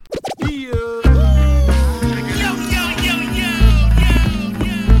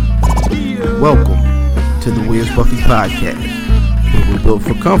Welcome to the Where's Buffy podcast, where we're built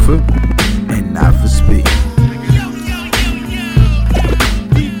for comfort and not for speed.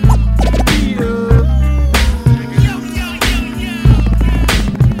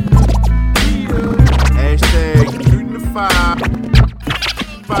 Hashtag shooting the five.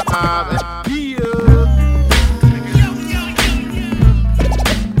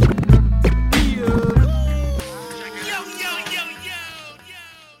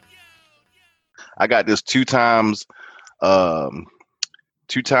 I got this two times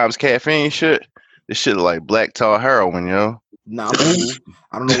caffeine shit. This shit look like black tar heroin, yo. Nah,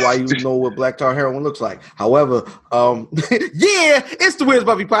 I don't know why you know what black tar heroin looks like. However, yeah, it's the Where's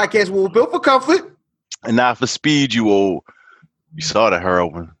Buffy podcast where we're built for comfort and not for speed, you old. You saw the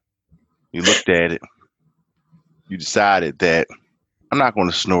heroin. You looked at it. You decided that I'm not going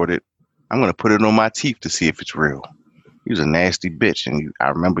to snort it. I'm going to put it on my teeth to see if it's real. You was a nasty bitch, and I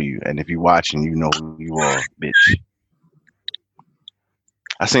remember you. And if you're watching, you know who you are, bitch.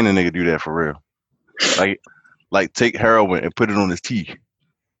 I seen a nigga do that for real. Like take heroin and put it on his teeth.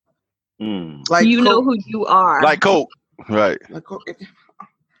 Like you know who you are. Like coke, right? Like coke.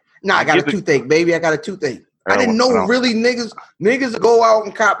 Nah, I got a toothache, baby. I got a toothache. I didn't know really niggas go out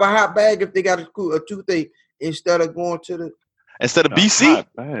and cop a hot bag if they got a toothache instead of going to the BC.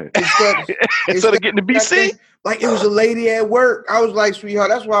 Instead of getting the BC. Like it was a lady at work. I was like, sweetheart,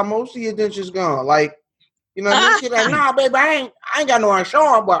 that's why most of your dentures gone. Like, you know, she's like, nah, baby, I ain't got no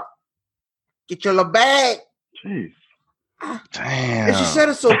insurance, but get your little bag. Jeez. Damn. And she said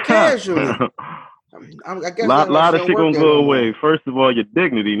it so casually. I guess a lot of shit gonna go away. First of all, your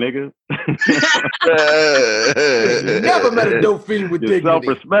dignity, nigga. Never met a dope fiend with dignity.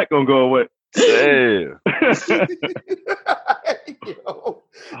 Self-respect gonna go away. Damn.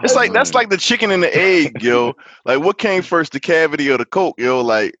 It's like that's like the chicken and the egg, yo. Like what came first, the cavity or the coke, yo?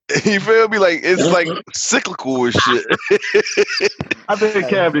 Like you feel me? Like it's like cyclical and shit. I think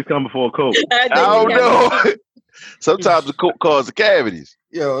cavities come before coke. I don't know. Sometimes the coke causes the cavities.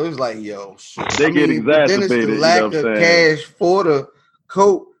 Yo, it was like, yo, shit. They get exacerbated. Then it's the lack of cash for the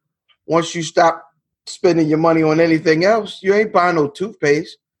coke. Once you stop spending your money on anything else, you ain't buying no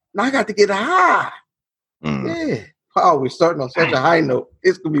toothpaste. Now I got to get a high. Yeah. Oh, we're starting on such a high note.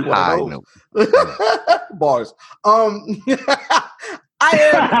 It's gonna be one of those bars. I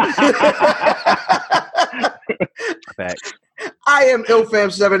am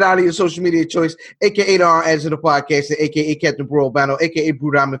IlFam790, your social media choice, aka the Answer the Podcast, aka Captain Bro Albano, aka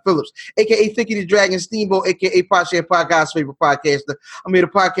Brew Diamond Phillips, aka Thicky the Dragon Steamboat, aka Podshed God's favorite podcaster. I'm here to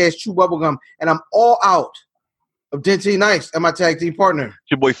podcast Chew Bubblegum, and I'm all out of Dente Nice and my tag team partner.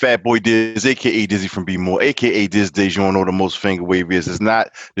 It's your boy Fat Boy Dizz, aka Dizzy from B More, aka Dizz DeJourno, the most finger wavy. It's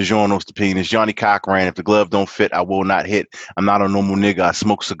not DeJourno's the pain. It's Johnny Cochran. If the glove don't fit, I will not hit. I'm not a normal nigga. I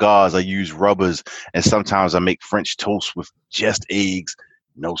smoke cigars. I use rubbers, and sometimes I make French toast with just eggs,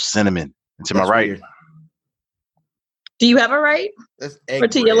 no cinnamon. And to my right, weird. Do you have a right? That's egg or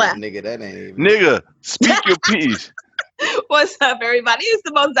to your left, nigga. That ain't even. Nigga, speak your piece. What's up, everybody? It's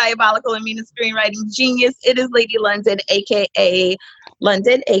the most diabolical and meanest screenwriting genius. It is Lady London, aka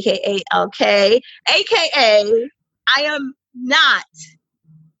London, aka LK, aka I am not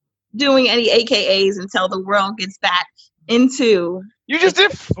doing any AKAs until the world gets back into. You just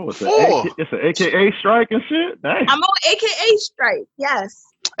did four. It's an AKA strike and shit. Dang. I'm on AKA strike. Yes.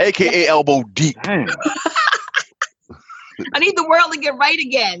 AKA elbow deep. Damn. I need the world to get right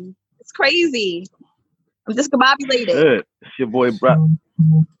again. It's crazy. I'm discombobulated. It's your boy Bradley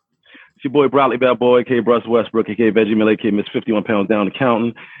Bad Boy, aka Bruce Westbrook, aka Veggie Mill, aka Miss 51 Pounds Down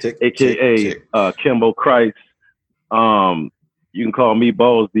Accountant, aka Kimbo Christ. You can call me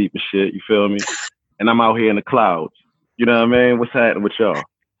balls deep and shit, you feel me? And I'm out here in the clouds. You know what I mean? What's happening with y'all?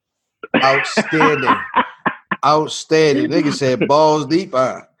 Outstanding. Outstanding. Nigga said balls deep.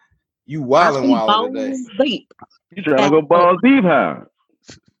 You wildin' today. Deep. You trying to go balls deep, huh?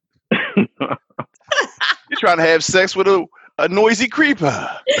 You're trying to have sex with a noisy creeper.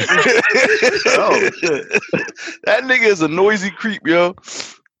 Oh, shit. That nigga is a noisy creep, yo.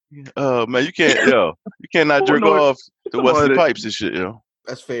 Man, you cannot jerk off the Wesley Pipes and shit, yo.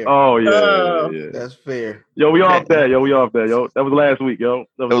 That's fair. Oh yeah. That's fair. Yo, we off that. Yo, that was last week, yo.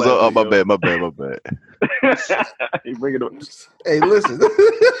 My bad. You bring it up. Hey, listen.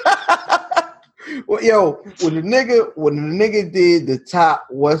 Well, yo, when the nigga did the top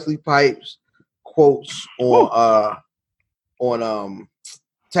Wesley Pipes quotes on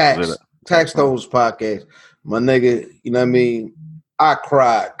Tax Stone's podcast, my nigga, you know what I mean? I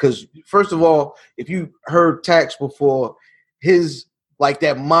cried because first of all, if you heard Tax before, his like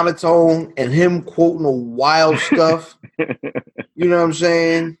that monotone and him quoting a wild stuff, you know what I'm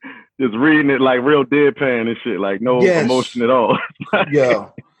saying? just reading it like real deadpan and shit, like no emotion at all. Yeah.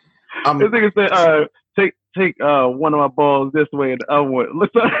 This nigga said, take one of my balls this way and the other one.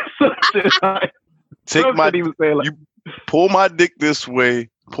 Look, some shit like, take my he was saying, like, you pull my dick this way,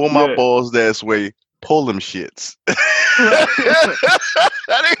 pull my balls that way, pull them shits.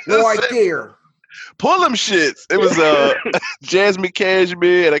 Right there. Pull them shits. It was Jasmine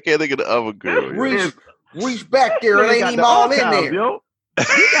Cashmere, and I can't think of the other girl. Reach back there. It ain't even all in there. Yo.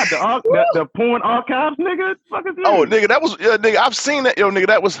 You got the porn archives, nigga. Fuck is oh, nigga, that was nigga. I've seen that, yo, nigga.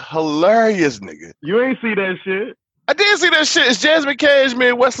 That was hilarious, nigga. You ain't see that shit. I did see that shit. It's Jasmine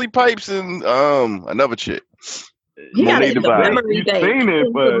Cashmere, Wesley Pipes, and another chick. You got it in the memory bank. Seen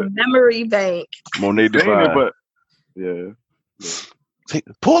it, but memory bank. Monet Divine. But yeah.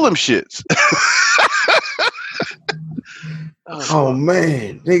 Pull them shits. Oh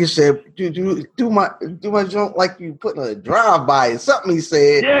man, nigga said, do my junk like you putting a drive by or something. He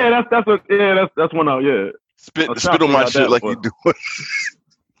said, yeah, that's one out. Yeah, spit on my shit like you do.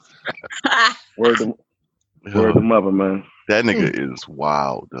 Word to mother, man. That nigga is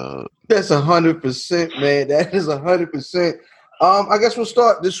wild, dog. That's 100%, man. That is 100%. I guess we'll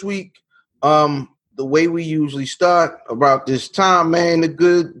start this week. The way we usually start about this time, man. The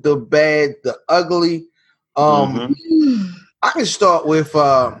good, the bad, the ugly. I can start with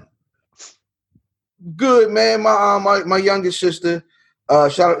good, man. My youngest sister.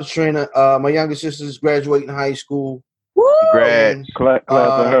 Shout out to Trina. My youngest sister is graduating high school. Congrats. Clap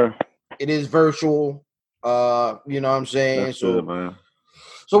for her. It is virtual. You know what I'm saying? That's good, man.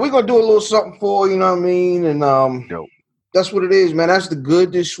 So we're gonna do a little something for her, you know what I mean? And that's what it is, man. That's the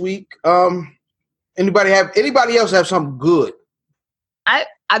good this week. Anybody else have something good?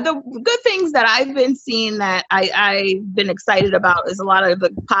 The good things that I've been seeing that I've been excited about is a lot of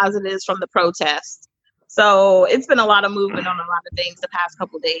the positives from the protests. So it's been a lot of movement on a lot of things the past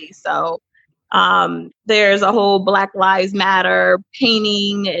couple of days. So there's a whole Black Lives Matter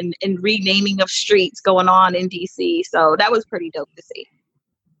painting and renaming of streets going on in DC. So that was pretty dope to see.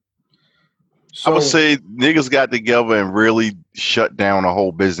 I would say niggas got together and really shut down a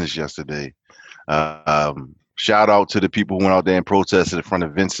whole business yesterday. Shout out to the people who went out there and protested in front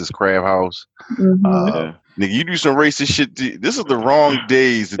of Vince's Crab House. Nigga, you do some racist shit. This is the wrong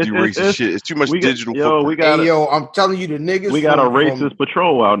days to do racist shit. It's too much digital. I'm telling you, the niggas. We got a racist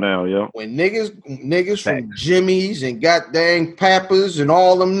patrol out now, yo. When niggas from Jimmy's and goddamn Papas and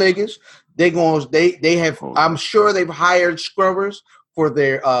all them niggas, they have. I'm sure they've hired scrubbers for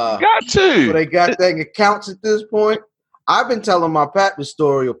their for their goddamn accounts at this point. I've been telling my Papa's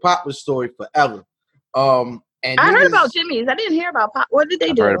story forever. And I heard about Jimmy's. I didn't hear about Pop. What did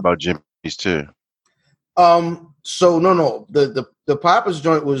they do? I heard about Jimmy's too. So no. The Papa's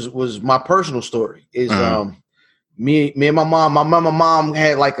joint was my personal story. Is me and my mom. My mom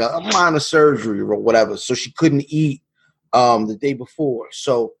had like a minor surgery or whatever, so she couldn't eat the day before.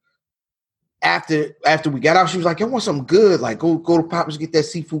 So after we got out, she was like, "I want something good. Like go to Papa's, get that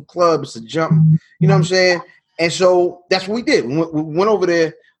seafood club. It's a jump." You know what I'm saying? And so that's what we did. We went over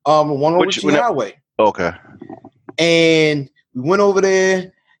there. Went over to the highway. Okay. And we went over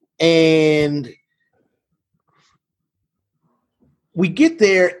there and we get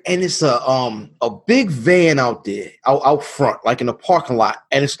there and it's a big van out there, out front, like in the parking lot.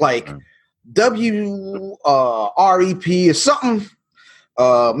 And it's like WREP or something,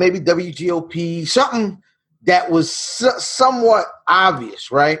 maybe WGOP, something that was somewhat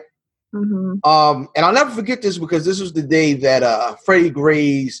obvious, right? And I'll never forget this because this was the day that Freddie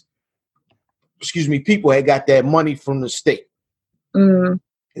Gray's people had got that money from the state.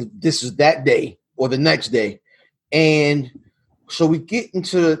 This is that day or the next day. And so we get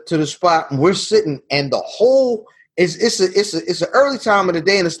into the spot and we're sitting and the whole it's an early time of the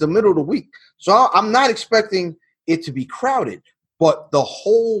day and it's the middle of the week. So I'm not expecting it to be crowded, but the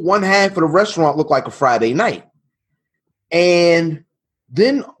whole one half of the restaurant looked like a Friday night. And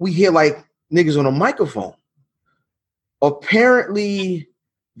then we hear like niggas on a microphone. Apparently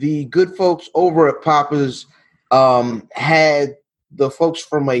the good folks over at Papa's had the folks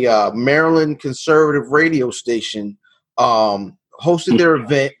from a Maryland conservative radio station hosted their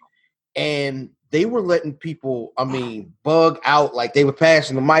event, and they were letting people, bug out. Like they were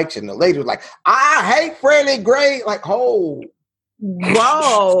passing the mics, and the lady was like, "I hate Freddie Gray." Like, oh,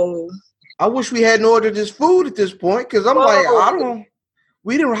 whoa! I wish we hadn't ordered this food at this point because I'm like,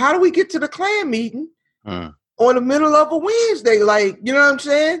 how do we get to the Klan meeting? On the middle of a Wednesday, like, you know what I'm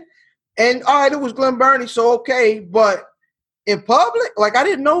saying? And all right, it was Glen Burnie, so okay, but in public, like I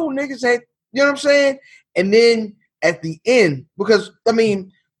didn't know niggas had, you know what I'm saying? And then at the end, because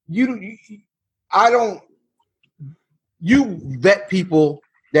you vet people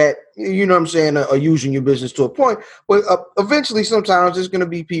that, you know what I'm saying, are using your business to a point. But eventually, sometimes there's going to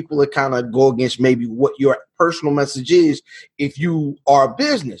be people that kind of go against maybe what your personal message is if you are a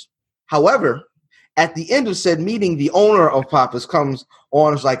business. However, at the end of said meeting, the owner of Papa's comes on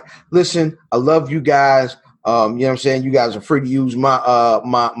and is like, listen, I love you guys. You know what I'm saying? You guys are free to use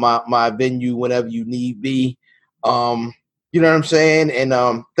my venue whenever you need be. You know what I'm saying? And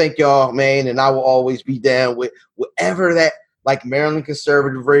thank y'all, man. And I will always be down with whatever that like Maryland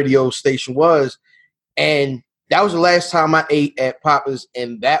conservative radio station was. And that was the last time I ate at Papa's,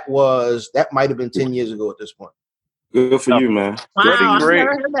 and that might have been 10 years ago at this point. Good for you, man. Wow, I've never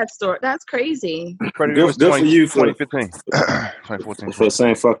heard that story. That's crazy. Good for you for 2015, 2014. For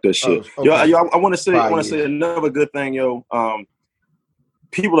saying fuck that shit. Okay. Yo, I want to say another good thing, yo.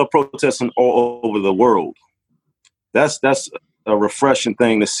 People are protesting all over the world. That's a refreshing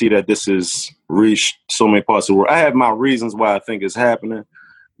thing to see that this has reached so many parts of the world. I have my reasons why I think it's happening,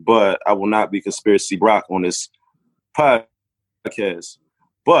 but I will not be conspiracy Brock on this podcast.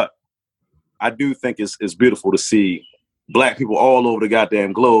 But I do think it's beautiful to see black people all over the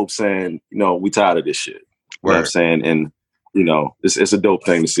goddamn globe saying, you know, we tired of this shit. You know what I'm saying? And, you know, it's a dope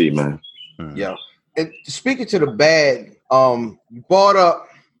thing to see, man. Yeah. And speaking to the bad, you brought up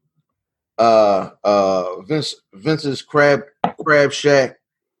Vince's Crab Shack.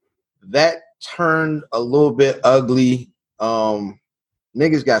 That turned a little bit ugly.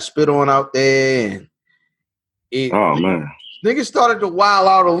 Niggas got spit on out there, and man, niggas started to wild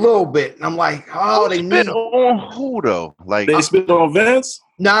out a little bit, and I'm like, they spit on who though? Like they spit on Vince?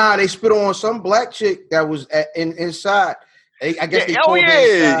 Nah, they spit on some black chick that was inside. I guess they pulled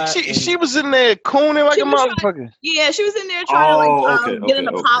her inside. She was in there cooning like a motherfucker. Yeah, she was in there trying to get an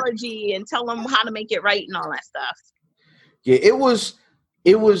apology and tell them how to make it right and all that stuff. Yeah, it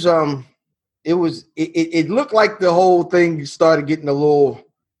looked like the whole thing started getting a little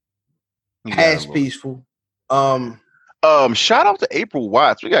past peaceful. Shout out to April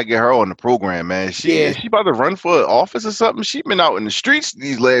Watts. We gotta get her on the program, man. She about to run for office or something. She been out in the streets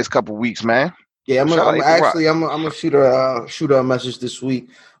these last couple weeks, man. Yeah, I'm gonna shoot her a message this week.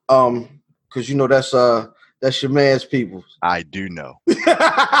 Because you know that's your man's people. I do know.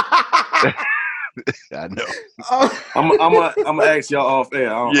 I know. I'm gonna ask y'all off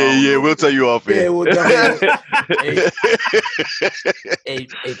air. We'll tell you off air. Yeah, we'll definitely.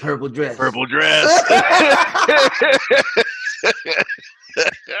 a purple dress. Purple dress.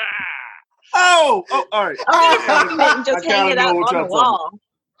 All right. Just hang it up on the wall.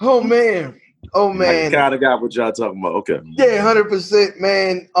 Oh man. I kind of got what y'all talking about. Okay. Yeah, 100%,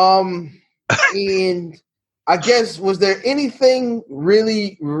 man. And I guess, was there anything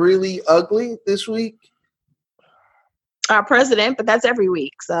really, really ugly this week? Our president, but that's every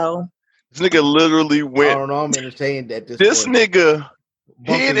week, so. This nigga literally went. I don't know, I'm entertained at this This point. Nigga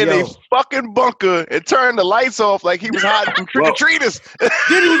hid in a fucking bunker and turned the lights off like he was hiding from trick-or-treaters.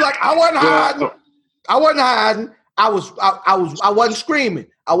 Then he was like, I wasn't hiding. I wasn't screaming.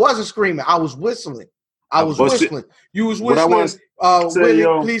 I wasn't screaming. I was whistling. Whistling. You was whistling.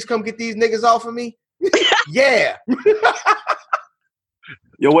 Willie, please come get these niggas off of me. Yeah.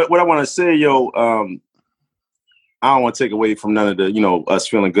 Yo, what I want to say, I don't want to take away from none of the, us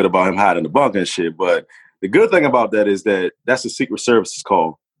feeling good about him hiding in the bunker and shit. But the good thing about that is that that's the Secret Service's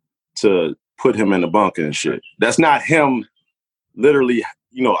call to put him in the bunker and shit. That's not him literally,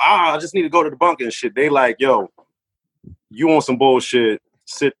 I just need to go to the bunker and shit. They like, yo, you want some bullshit?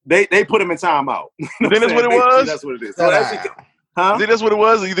 Sit. They put him in timeout. You think that's what it was? That's what it is. So You think that's what it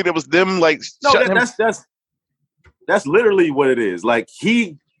was? Or you think it was them like? No, that's literally what it is. Like,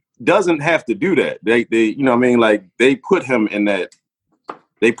 he doesn't have to do that. They like, they put him in that.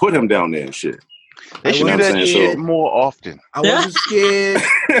 They put him down there and shit. They should do that shit more often. I wasn't scared.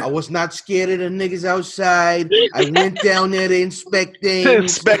 I was not scared of the niggas outside. I went down there to inspect things. To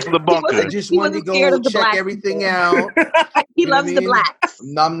inspect the bunker. I just wanted to go check everything out. He loves the blacks.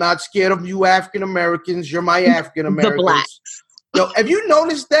 I'm not scared of you African Americans. You're my African Americans. The blacks. Yo, have you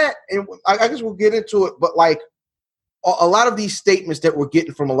noticed that? And I guess we'll get into it, but like a lot of these statements that we're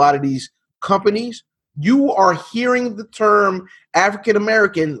getting from a lot of these companies, you are hearing the term African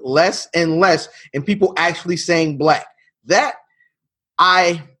American less and less, and people actually saying black. That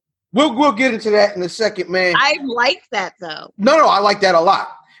we'll get into that in a second, man. I like that though. No, I like that a lot,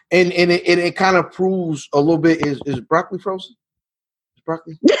 and it kind of proves a little bit. Is broccoli frozen? Is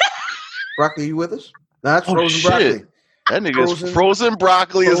broccoli? Broccoli, you with us? No, that's frozen broccoli. That nigga's frozen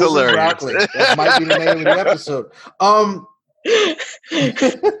broccoli is hilarious. Broccoli. That might be the name of the episode.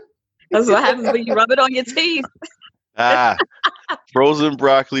 That's what happens when you rub it on your teeth. Frozen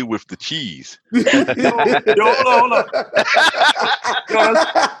broccoli with the cheese. Yo, hold on.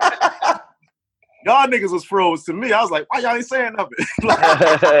 Y'all niggas was froze to me. I was like, why y'all ain't saying nothing?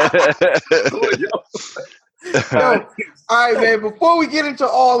 Yo, all right, man. Before we get into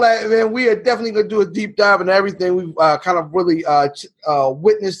all that, man, we are definitely gonna do a deep dive into everything we've kind of really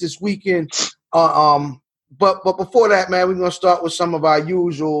witnessed this weekend. But before that, man, we're gonna start with some of our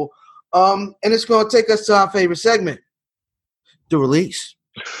usual, and it's gonna take us to our favorite segment, the release.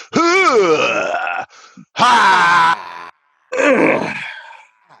 Gotta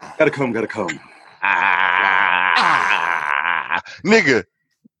come. Nigga.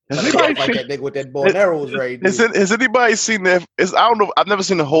 Like that nigga with that bow and arrows right there. Has anybody seen that? I don't know. I've never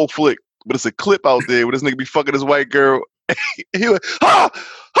seen the whole flick, but it's a clip out there where this nigga be fucking this white girl. He like, oh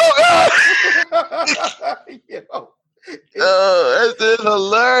God! Yo, that's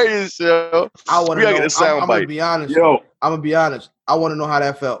hilarious, yo. I want to know. I'm gonna be honest. Yo, I'm gonna be honest. I want to know how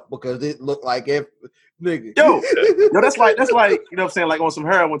that felt because it looked like nigga. Yo, that's like you know what I'm saying, like on some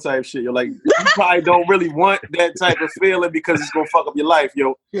heroin type shit. You're like, you probably don't really want that type of feeling because it's gonna fuck up your life,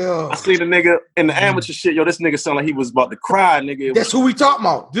 yo. Yeah. I seen the nigga in the amateur shit, yo. This nigga sound like he was about to cry, nigga. That's who we talking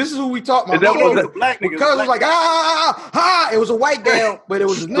about. This is who we talking about. That was a black nigga. Because it was like It was a white girl, but it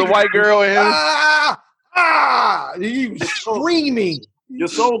was a nigga. The white girl and him. He was screaming. Your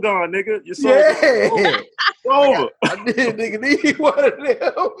soul gone, nigga. Your soul gone. Over. I did, nigga. Need one of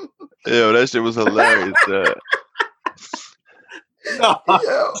them. Yo, that shit was hilarious. Yo,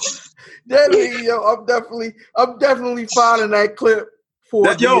 that nigga, yo, I'm definitely finding that clip for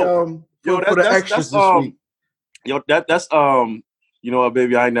the extras this week. Yo, that's you know what,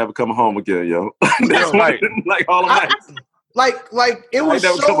 baby, I ain't never coming home again, yo. That's like all of nights. Like it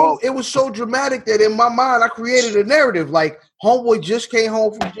was so dramatic that in my mind I created a narrative. Like homeboy just came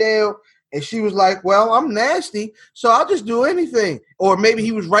home from jail and she was like, well, I'm nasty, so I'll just do anything. Or maybe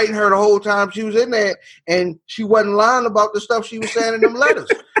he was writing her the whole time she was in there and she wasn't lying about the stuff she was saying in them letters.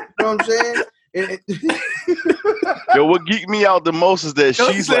 You know what I'm saying? Yo, what geeked me out the most is that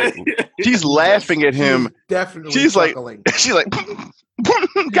she's laughing at him. She's like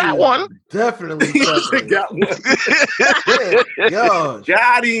got one. Definitely got one. Yo,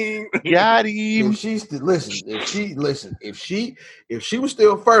 got him. If she was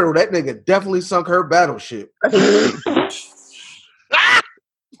still fertile, that nigga definitely sunk her battleship.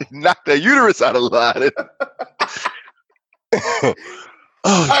 Knocked that uterus out of line.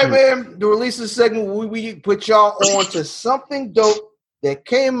 All right, man. The releases segment, we put y'all on to something dope that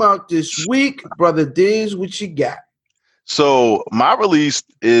came out this week. Brother Dizz, what you got? So my release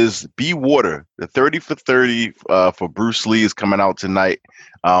is Be Water. The 30 for 30 for Bruce Lee is coming out tonight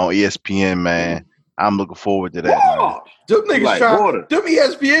on ESPN, man. I'm looking forward to that. Whoa. Them niggas them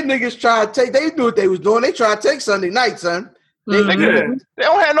ESPN niggas try to take, they knew what they was doing. They try to take Sunday night, son. They don't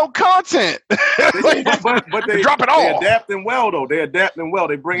have no content. but they drop it all. They're adapting well, though. They're adapting well.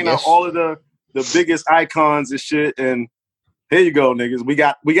 They're bringing out all of the biggest icons and shit. And here you go, niggas. We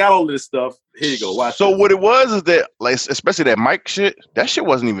got all of this stuff. Here you go. Watch. So what it was is that, like, especially that mic shit, that shit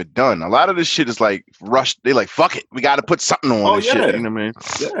wasn't even done. A lot of this shit is like rushed. They like, fuck it, we got to put something on this shit. You know what I mean?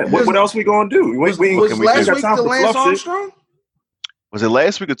 Yeah. What else we gonna do? Was last week the Lance Armstrong? Was it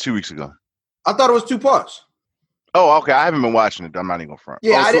last week or 2 weeks ago? I thought it was 2 parts. Oh, okay. I haven't been watching it. I'm not even gonna front.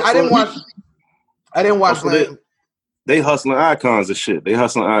 Yeah, I didn't watch. I didn't watch. They hustling icons and shit. They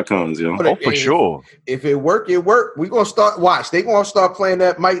hustling icons, yo. Oh, for sure. If it work, it work. We gonna start. Watch. They gonna start playing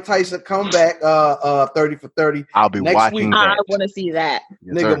that Mike Tyson comeback. 30 for 30. I'll be next watching. Week. I want to see that.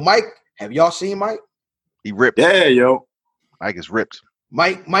 Yes, nigga, sir. Mike. Have y'all seen Mike? He ripped. Yeah, yo. Mike is ripped.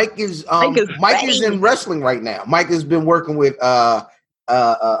 Mike is in wrestling right now. Mike has been working with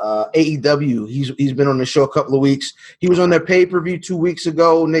AEW. He's been on the show a couple of weeks. He was on their pay-per-view 2 weeks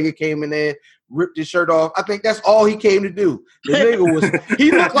ago. Nigga came in there, ripped his shirt off. I think that's all he came to do. The nigga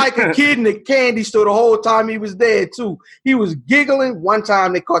he looked like a kid in a candy store the whole time he was there too. He was giggling. One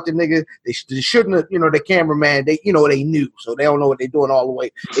time they caught the nigga. They shouldn't have, the cameraman, they knew. So they don't know what they're doing all the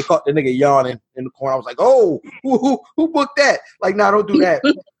way. They caught the nigga yawning in the corner. I was like, oh, who booked that? Like, nah, don't do that.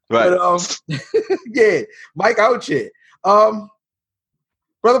 Right. But, yeah, Mike out here.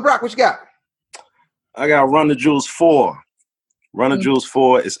 Brother Brock, what you got? I got Run the Jewels 4. Run the Jewels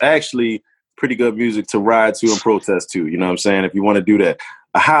 4 is actually pretty good music to ride to and protest to. You know what I'm saying? If you want to do that.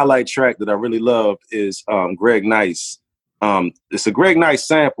 A highlight track that I really loved is Greg Nice. It's a Greg Nice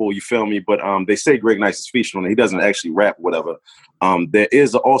sample, you feel me? But they say Greg Nice is featured on it. He doesn't actually rap, whatever. There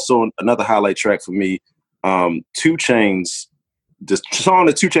is also another highlight track for me. 2 Chainz. The song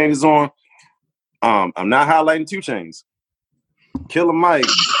that 2 Chainz is on. I'm not highlighting 2 Chainz. Killer Mike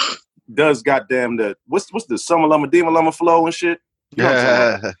does goddamn the what's the Summer Lumma Demon Lumma flow and shit. You know what I'm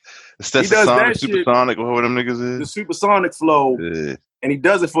talking about? He does that supersonic, or whatever them niggas is. The supersonic flow, and he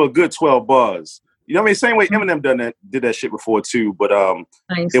does it for a good 12 bars. You know what I mean? Same way Eminem did that shit before too, but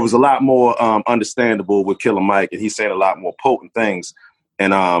it was a lot more understandable with Killer Mike, and he's saying a lot more potent things.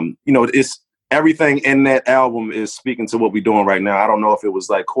 And you know, it's everything in that album is speaking to what we're doing right now. I don't know if it was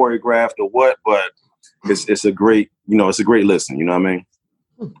like choreographed or what, but it's a great, you know, it's a great listen. You know what I mean?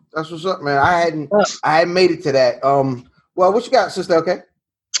 That's what's up, man. I hadn't made it to that. Well, what you got, sister? Okay.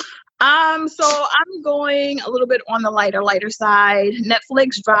 So I'm going a little bit on the lighter side.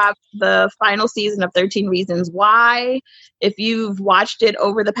 Netflix dropped the final season of 13 Reasons Why. If you've watched it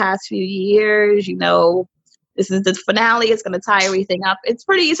over the past few years, you know this is the finale. It's going to tie everything up. It's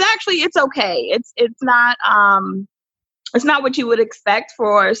okay. It's not what you would expect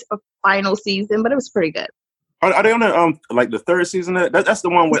for a final season, but it was pretty good. Are they on the like the third season? That's the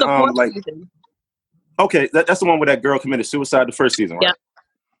one with like season. Okay, that's the one where that girl committed suicide the first season, right? Yeah.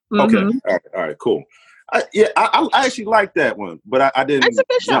 Okay. Mm-hmm. All right, cool. I actually like that one, but I didn't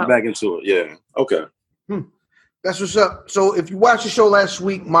jump back into it. Yeah. Okay. That's what's up. So if you watched the show last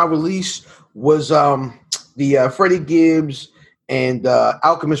week, my release was the Freddie Gibbs and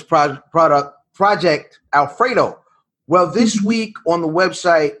Alchemist Project Alfredo. Well, this week on the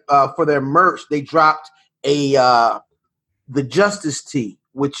website for their merch, they dropped the Justice Tee,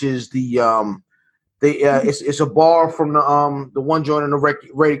 which is it's a bar from the one joint on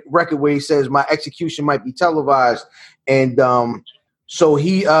the record where he says my execution might be televised, and so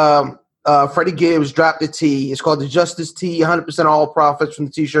he Freddie Gibbs dropped the tee. It's called the Justice Tee. 100% all profits from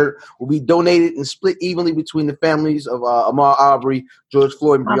the t-shirt will be donated and split evenly between the families of Ahmaud Arbery, George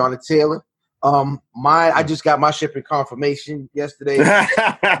Floyd, and Breonna Taylor. I just got my shipping confirmation yesterday.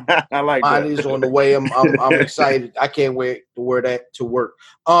 I like mine that. is on the way. I'm excited. I can't wait to wear that to work.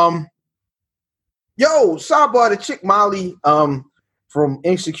 Yo, sidebar, the chick Molly from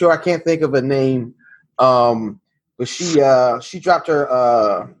Insecure, I can't think of her name, but she dropped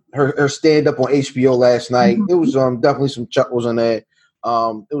her stand up on HBO last night. It was definitely some chuckles on that.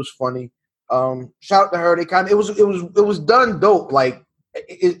 It was funny. Shout out to her. It was done dope. Like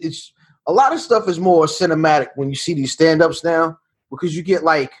it's a lot of stuff is more cinematic when you see these stand ups now, because you get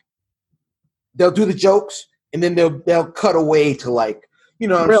like they'll do the jokes and then they'll cut away to like. You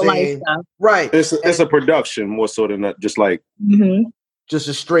know what Real I'm saying? life stuff. Right. It's a production more so than that, just like just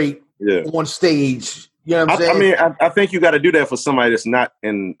a straight on stage. You know what I'm saying? I mean, I think you got to do that for somebody that's not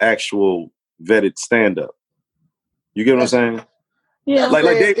an actual vetted stand up. You get what I'm saying? Yeah. Like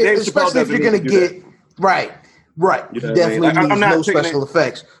Dave especially if you're gonna get right. You definitely need no special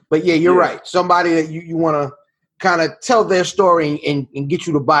effects. But yeah, you're right. Somebody that you want to kind of tell their story and get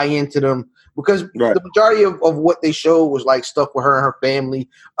you to buy into them. Because the majority of what they showed was like stuff with her and her family.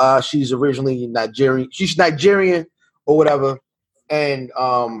 She's originally Nigerian. She's Nigerian or whatever. And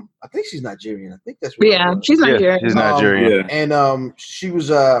I think she's Nigerian. I think that's what she's Nigerian. She's Nigerian. And she was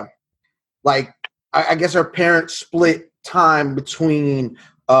like I guess her parents split time between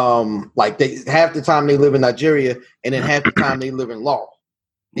like they half the time they live in Nigeria and then half the time they live in Laurel.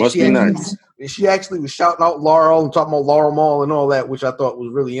 Must be nice. And she actually was shouting out Laurel and talking about Laurel Mall and all that, which I thought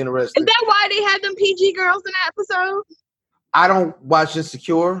was really interesting. Is that why they had them PG girls in that episode? I don't watch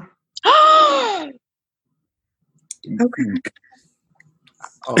Insecure.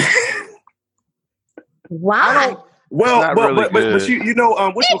 Okay. Why? Well, but you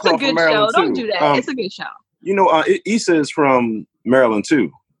know, what's it's a good show. Don't do that. It's a good show. You know, Issa is from Maryland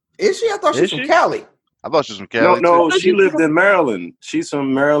too. Is she? I thought she was from Cali. I thought she was from Cali. No, she lived in Maryland. She's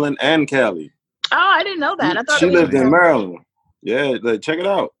from Maryland and Cali. Oh, I didn't know that. I thought she lived in Maryland. Yeah, like, check it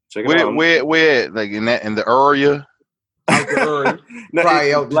out. Where, like in the area?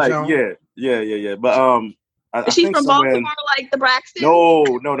 Probably out the yeah. But is she from Baltimore, like the Braxton? No.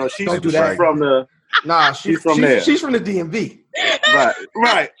 She's from the. Nah, she's from there. She's from the DMV.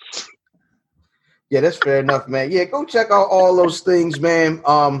 Right. Yeah, that's fair enough, man. Yeah, go check out all those things, man.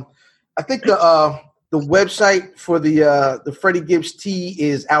 I think the website for the Freddie Gibbs tee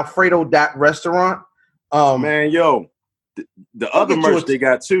is alfredo.restaurant. Man, yo, the other merch they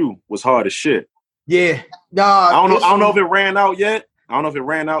got too was hard as shit. Yeah. Nah, I don't know if it ran out yet. I want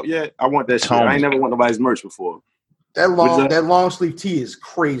that shit. I ain't never want nobody's merch before. That long sleeve tee is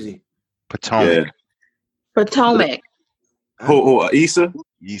crazy. Potomac. Who Issa?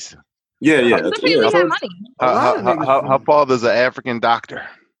 Issa. Yeah. Her father's an African doctor.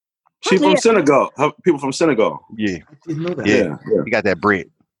 She's from Senegal. People from Senegal. Yeah. I didn't know that. Yeah. He got that bread.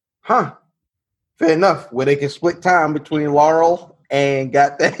 Huh. Fair enough. Where they can split time between Laurel and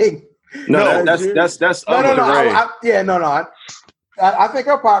got that. No, that's no. I think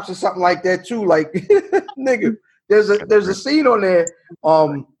her pops is something like that too. Like, nigga, there's a scene on there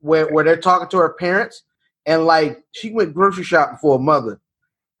where they're talking to her parents, and like she went grocery shopping for her mother,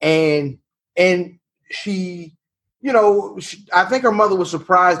 and she, I think her mother was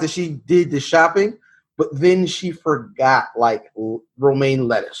surprised that she did the shopping, but then she forgot like romaine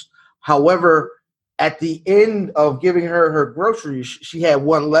lettuce. However, at the end of giving her groceries, she had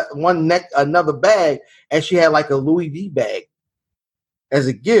another bag, and she had like a Louis V bag as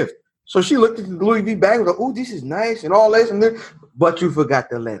a gift. So she looked at the Louis V bag and was like, "Oh, this is nice," and all this, and then, but you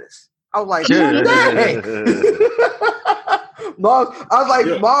forgot the lettuce. I was like, "Dang!" Mom, I was like,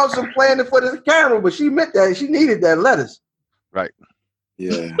 "Mom's been playing it for the camera," but she meant that she needed that lettuce. Right.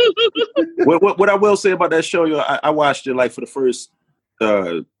 Yeah. What I will say about that show, yo, I watched it like for the first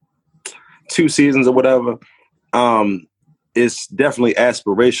 2 seasons or whatever. It's definitely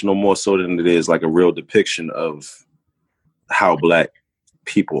aspirational more so than it is like a real depiction of how Black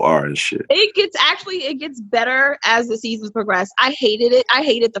people are and shit. It gets better as the seasons progress. I hated it. I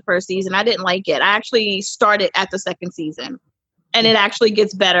hated the first season. I didn't like it. I actually started at the second season, and it actually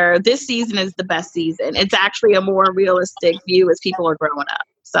gets better. This season is the best season. It's actually a more realistic view as people are growing up.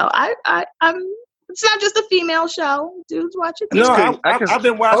 So I'm. It's not just a female show. Dudes watch it. No, I've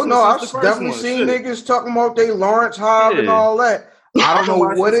been watching. Oh no, I've definitely seen niggas talking about they Lawrence Hobb and all that. I don't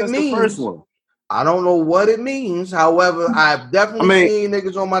know what it means. I don't know what it means. However, I've definitely seen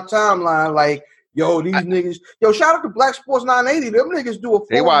niggas on my timeline like, yo, these niggas. Yo, shout out to Black Sports 980. Them niggas do a full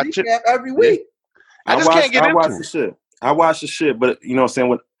recap every week. I just can't get into the shit. I watch the shit, but you know what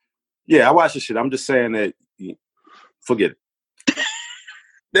I'm saying? I watch the shit. I'm just saying that forget it.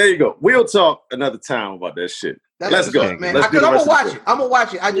 There you go. We'll talk another time about that shit. Let's go, man. I'm gonna watch it. I'm gonna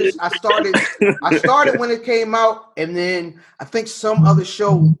watch it. I started when it came out, and then I think some other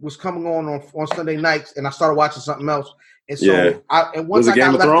show was coming on Sunday nights, and I started watching something else. And so, once I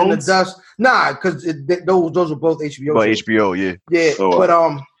got left in the dust, because those are both HBO. But HBO, yeah.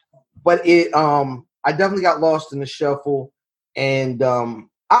 But I definitely got lost in the shuffle, and I'm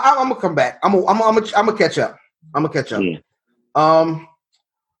gonna come back. I'm gonna catch up.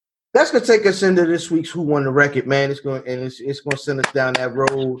 That's gonna take us into this week's Who Won the Record, man. It's gonna send us down that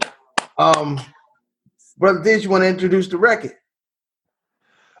road. Brother Dizz, you want to introduce the record?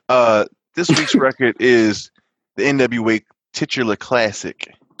 This week's record is the NWA titular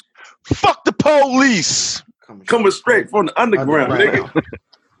classic. Fuck the Police. Coming straight from the underground. Nigga.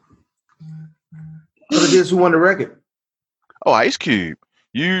 Brother Dizz, who won the record? Oh, Ice Cube.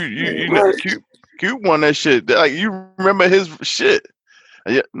 You know, Cube won that shit. Like, you remember his shit.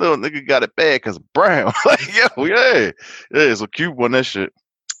 Yeah, no nigga got it bad because Brown. Like, yeah. So Cube won that shit.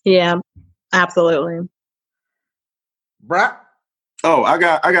 Yeah, absolutely. Brock? Oh, I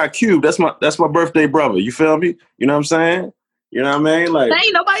got Cube. That's my birthday brother. You feel me? You know what I'm saying? You know what I mean? Like,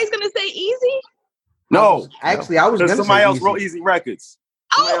 hey, nobody's gonna say Easy. No, I was gonna say somebody else wrote Easy Records.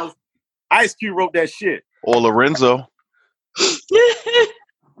 Ice Cube wrote that shit. Or Lorenzo.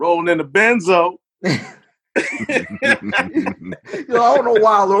 Rolling in the Benzo. I don't know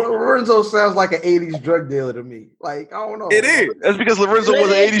why Lorenzo sounds like an 80s drug dealer to me. Like, I don't know. It is. That's because Lorenzo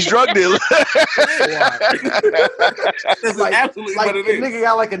was an 80s drug dealer. That's absolutely what it is. Nigga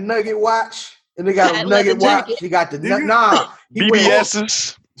got like a Nugget watch, and they got a Nugget watch. He got the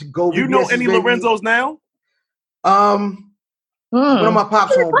BBS's. You know any Lorenzos now? One of my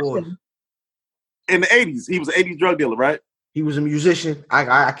pops homeboys. In the 80s, he was an 80s drug dealer, right? He was a musician.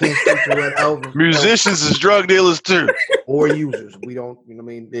 I can't speak to that over. Musicians is drug dealers too. Or users. We don't, you know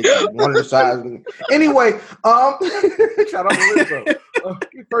what I mean? It's one of the sides. Anyway, shout out to Rizzo.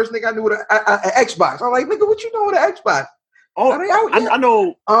 First nigga I knew with an Xbox. I'm like, nigga, what you know with an Xbox? Oh, I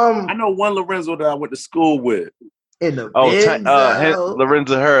know one Lorenzo that I went to school with. In the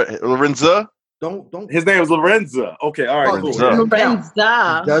Lorenzo? Don't. His name was Lorenzo. Okay, all right. Cool. Lorenzo.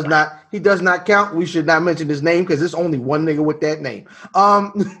 He does not count. We should not mention his name because there's only one nigga with that name.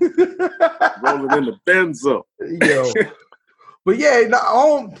 Rolling in the Benzo. Yo. But yeah,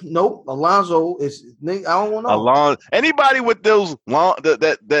 nope. Alonzo is. I don't know. Anybody with those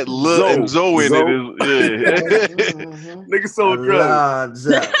that Lil and Zoe in it is. Nigga sold drugs.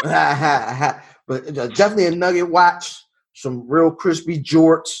 But definitely a Nugget watch. Some real crispy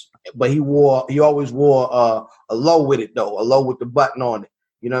jorts. But he always wore a low with it though, a low with the button on it.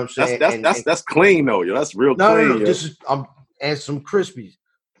 You know what I'm saying? That's clean though, yo. That's real clean. No, just and some crispies.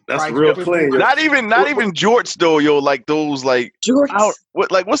 That's real clean. Yo. Not even jorts though, yo. Like those jorts.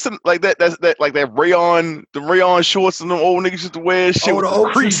 What's the that rayon, the rayon shorts and them old niggas used to wear shit. Oh, the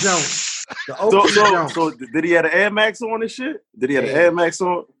Oakley Jones. So did he have an Air Max on and shit? Did he have an Air Max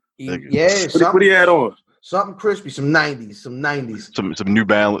on? Yeah. What he had on? Something crispy, some 90s. Some New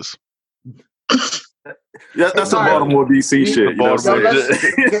Balance. Yeah, that's a Baltimore DC shit. You know what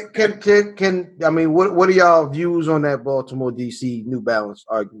I'm saying? I mean, what are y'all views on that Baltimore DC New Balance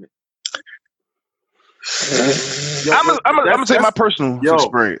argument? I'm gonna take my personal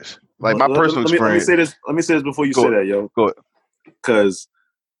experience. Like my personal experience. Let me say this before you say that, yo. Go ahead. Because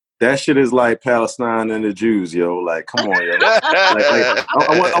that shit is like Palestine and the Jews, yo. Like, come on, yo.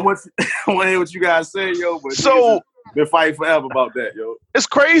 I want to hear what you guys say, yo. But so been fighting forever about that, yo. It's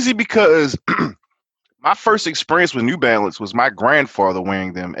crazy because my first experience with New Balance was my grandfather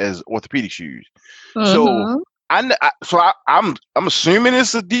wearing them as orthopedic shoes. Mm-hmm. So I'm assuming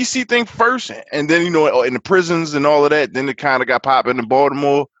it's a DC thing first, and then in the prisons and all of that, then it kind of got popping in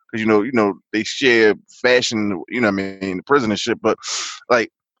Baltimore because you know they share fashion, the prison and shit. But like,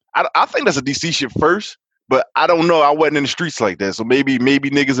 I think that's a DC shit first, but I don't know. I wasn't in the streets like that, so maybe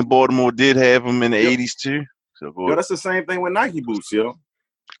niggas in Baltimore did have them in the '80s too. So yo, that's the same thing with Nike boots, yo.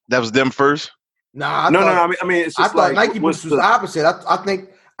 That was them first. Nah, no. I mean, it's just like Nike boots was the opposite. I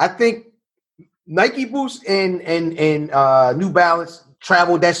think Nike boots and New Balance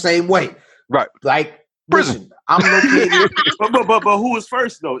traveled that same way. Right. Like prison. Listen, I'm located. but who was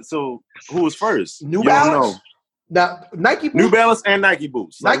first though? So who was first? New Balance. Now Nike boots. New Balance and Nike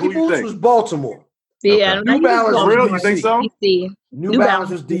boots. Like, Nike boots was Baltimore. Yeah. Okay. New Balance was real. DC. You think so? DC. New Balance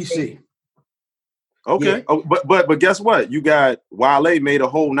was DC. Okay. Yeah. Oh, but guess what? You got Wale made a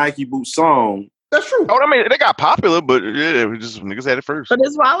whole Nike boot song. That's true. Oh, I mean, they got popular, but yeah, just niggas had it first. But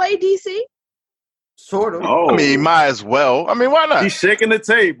is Wale DC? Sort of. Oh. I mean, might as well. I mean, why not? She's shaking the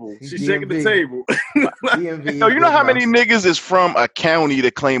table. She's shaking the table. No, you know how many niggas is from a county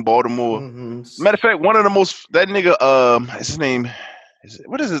that claim Baltimore? Mm-hmm. Matter of fact, one of the most that nigga, his name,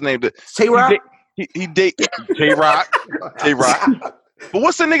 what is his name? Tay-Rock. He date Tay-Rock. Tay-Rock. But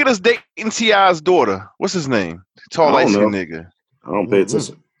what's the nigga that's dating T.I.'s daughter? What's his name? Tall, light-skinned nigga. I don't pay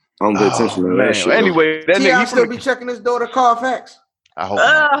attention. I don't pay attention to that shit. Anyway, that T.I. still be checking his daughter Carfax. I hope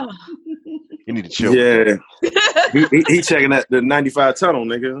not. You need to chill. Yeah. he checking the 95 tunnel,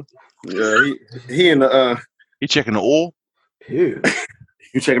 nigga. Yeah, he in the he checking the oil? Yeah.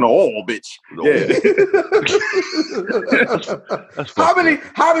 You checking the oil, bitch. Yeah. How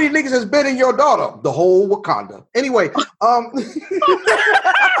many niggas has been in your daughter? The whole Wakanda. Anyway,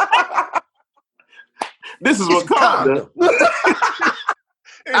 this is Wakanda.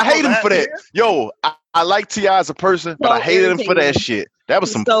 I hate him for that. Yo, I like T.I. as a person, but I hated him for that shit. That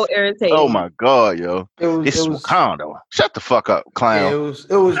was so irritating. Oh my god, yo! It's Wakanda. Shut the fuck up, clown. Yeah,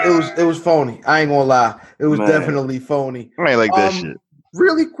 it was phony. I ain't gonna lie. It was definitely phony. I ain't like that shit.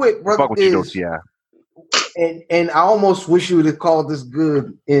 Really quick, brother. Fuck what you know, T.I. And I almost wish you would have called this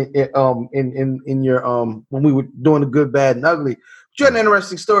good in your when we were doing the good, bad, and ugly. But you had an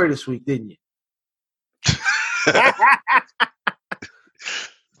interesting story this week, didn't you?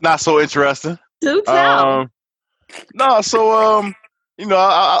 Not so interesting. Do tell. No, so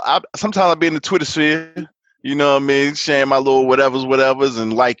I sometimes I be in the Twitter sphere, you know what I mean, sharing my little whatevers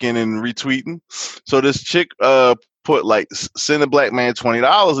and liking and retweeting. So this chick put like send a black man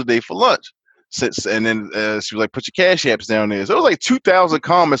 $20 a day for lunch. And then she was like, put your cash apps down there. So it was like 2,000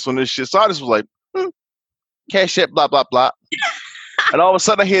 comments on this shit. So I just was like, cash app, blah blah blah. And all of a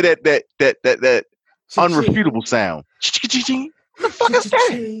sudden I hear that unrefutable sound. What the fuck is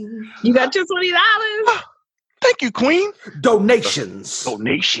that? You got your $20. Thank you, Queen. Donations. Oh,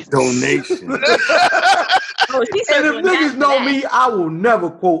 she said and if niggas know me, I will never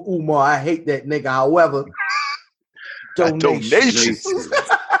quote Umar. I hate that nigga. However, donations.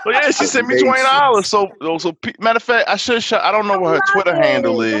 Well, yeah, she sent me $20. So matter of fact, I don't know what her Twitter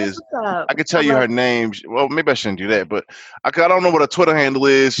handle is. I could tell you her name. Well, maybe I shouldn't do that, but I don't know what her Twitter handle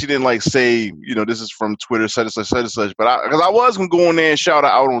is. She didn't like say, this is from Twitter, such and such. But because I was gonna go in there and shout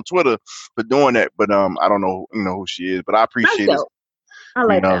her out on Twitter for doing that, but I don't know, who she is. But I appreciate it. I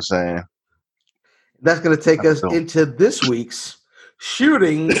like that. What I'm saying? That's gonna take us into this week's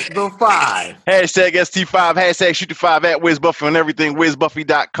Shooting the 5. Hashtag ST5, hashtag shoot the 5 at Wiz Buffy on everything,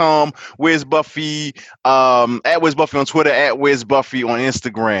 WizBuffy.com, Wiz Buffy, at Wiz Buffy on Twitter, at Wiz Buffy on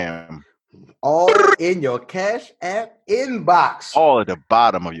Instagram. All in your Cash App inbox. All at the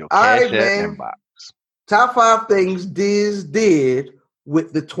bottom of your Cash App inbox. Top 5 things Dizz did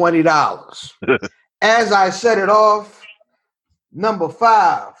with the $20. As I set it off, number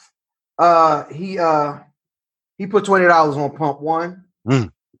 5, he put $20 on pump 1.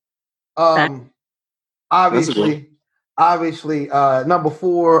 Obviously, number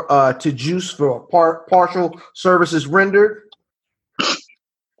 4, to Juice for partial services rendered.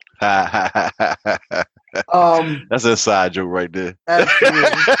 That's a side joke right there.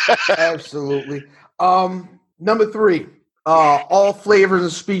 Absolutely. Number 3, all flavors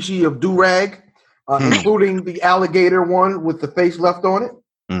and species of do-rag, including the alligator one with the face left on it.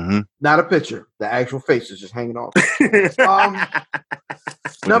 Mm-hmm. Not a picture. The actual face is just hanging off.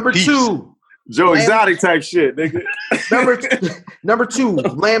 Number 2, Joe Exotic type shit, nigga. Number 2,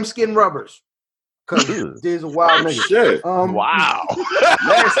 lambskin rubbers. Cause Dizz a wild nigga. Shit. Wow.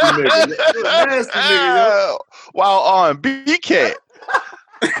 Nasty nigga. Nasty nigga, yo. Wow, on BK.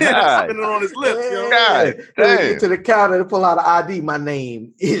 Spinning on his lips, yo. God Get to the counter to pull out an ID. My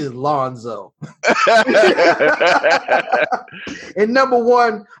name is Lonzo. And number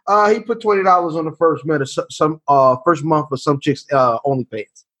 1, he put $20 on the first month first month for some chicks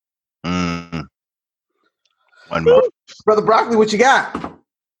OnlyFans. Mm. 1 month. Brother Broccoli, what you got?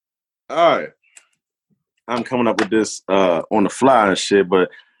 All right. I'm coming up with this on the fly and shit, but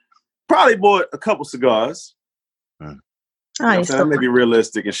probably bought a couple cigars. Nice. That may be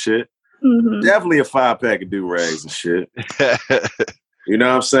realistic and shit. Mm-hmm. Definitely a 5-pack of do-rags and shit. You know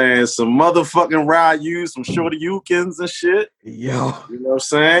what I'm saying? Some motherfucking Ryus, some Shorty Yukins and shit. Yo. You know what I'm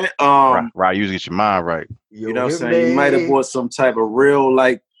saying? Ryus, get your mind right. You know what I'm saying? You might have bought some type of real,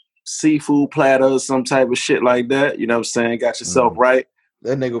 like, seafood platter, some type of shit like that. You know what I'm saying? Got yourself right.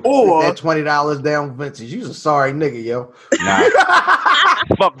 That nigga put that $20 down Vince's. You's a sorry nigga, yo. Nah.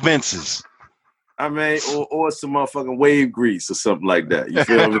 Fuck Vince's. I mean, or some motherfucking wave grease or something like that. You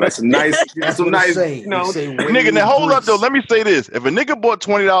feel me? Like some nice, you know. Nigga, now hold up though. Let me say this: if a nigga bought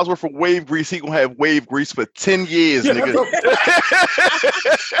 $20 worth of wave grease, he gonna have wave grease for 10 years, nigga.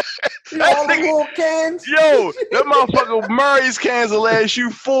 All the little cans. Yo, that motherfucker Murray's cans will last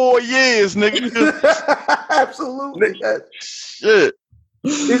you 4 years, nigga. Absolutely. Shit.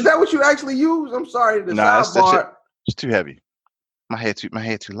 Is that what you actually use? I'm sorry. The sidebar. It's too heavy. My hair too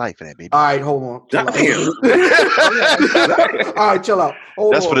light for that, baby. All right, hold on. Damn. All right, chill out.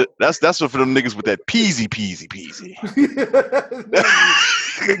 That's for them niggas with that peasy.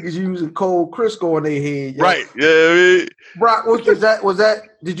 Niggas using cold Crisco in their head. Yo. Right. Yeah. I mean. Brock, what was that? Was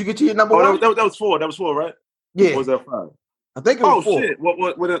that? Did you get to your number 1? That was 4. That was 4, right? Yeah. Or was that 5? I think it was 4. Shit.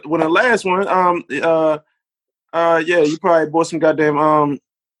 When the last one, yeah, you probably bought some goddamn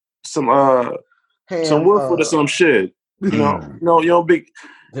some Woodford or some shit. You know, big.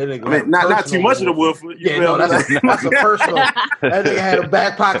 I mean, not too much of the Woodford. Yeah, no, that's a personal. That nigga had a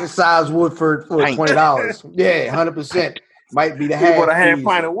back pocket size Woodford for $20. Yeah, 100%. Might be the half. Bought a half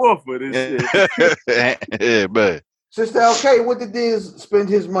pint of Woodford and shit. Yeah, but Sister LK, what did Dizz spend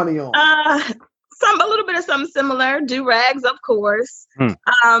his money on? A little bit of something similar. Do rags, of course.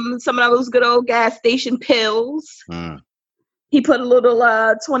 Some of those good old gas station pills. He put a little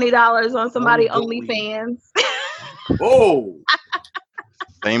 $20 on somebody OnlyFans. Oh,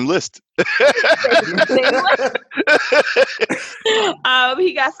 same list. He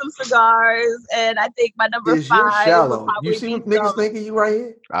got some cigars, and I think my number 5. Shallow. You see what niggas thinking you right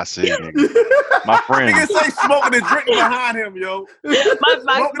here? I see it, nigga. My friend. Niggas say smoking and drinking behind him, yo. My fifth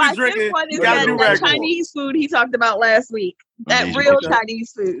one is that Chinese food he talked about last week. That real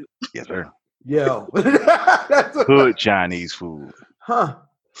Chinese food. Yes, sir. Yo. Good Chinese food. Huh.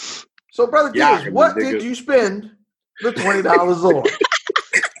 So, Brother Dizz, what did you spend the $20 on?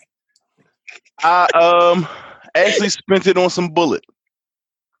 I actually spent it on some bullet.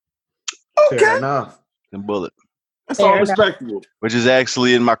 Okay. Fair enough. Some bullet. That's all respectable. Which is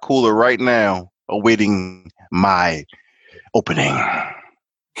actually in my cooler right now, awaiting my opening.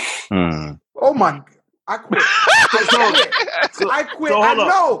 Oh my! I quit. I quit. I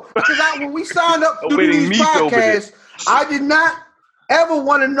know because when we signed up to do these podcasts, I did not ever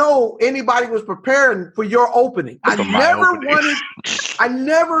want to know anybody was preparing for your opening. I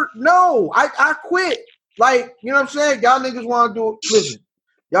quit. Like, you know what I'm saying? Y'all niggas want to do it. Listen,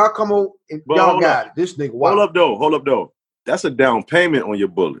 y'all come over and y'all got it. This nigga, wow. Hold up, though. That's a down payment on your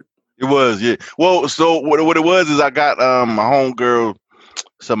bullet. It was, yeah. Well, so what it was is I got my homegirl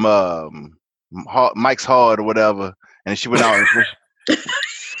some Mike's Hard or whatever, and she went out and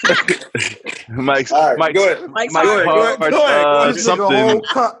Mike's Hard, something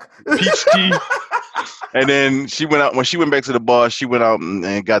peach tea. And then she went out when she went back to the bar. She went out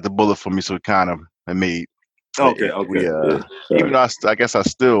and got the bullet for me, so it kind of made. Okay. Even though I guess I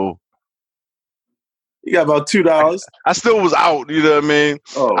still. You got about $2. I still was out. You know what I mean?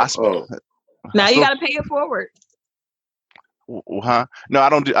 Now you got to pay it forward. Huh? No, I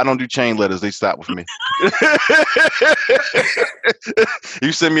don't do chain letters. They stop with me.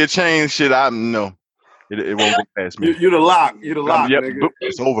 You send me a chain, shit. I know it won't go past me. You're the lock. You're the lock. Yep, nigga.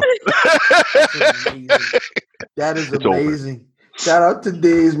 it's over. That is amazing. Shout out to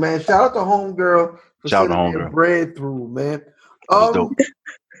Dizz, man. Shout out to homegirl for Shout out to sending me homegirl. bread through, man.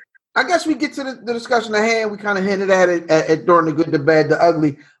 I guess we get to the discussion at hand. We kind of hinted at it during the good, the bad, the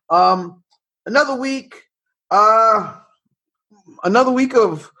ugly. Another week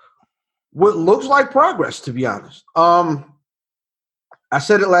of what looks like progress, to be honest. I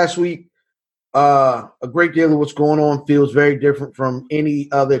said it last week. A great deal of what's going on feels very different from any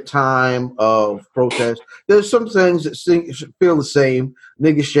other time of protest. There's some things that feel the same.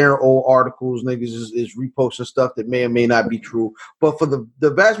 Niggas sharing old articles. Niggas is reposting stuff that may or may not be true. But for the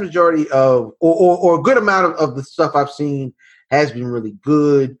vast majority of, or a good amount of the stuff I've seen has been really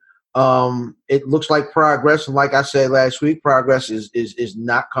good. It looks like progress. And like I said last week, progress is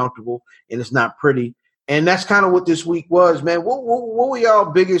not comfortable and it's not pretty. And that's kind of what this week was, man. What were y'all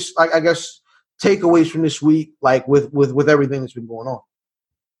biggest, I guess, takeaways from this week, like with everything that's been going on?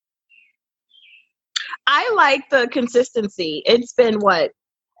 I like the consistency. It's been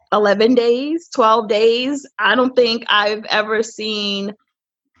 11 days, 12 days. I don't think I've ever seen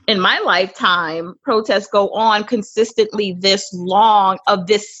in my lifetime protests go on consistently this long of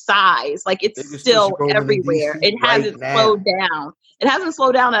this size. Like it's still everywhere. It hasn't slowed down. It hasn't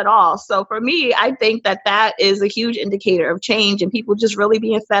slowed down at all. So for me, I think that is a huge indicator of change and people just really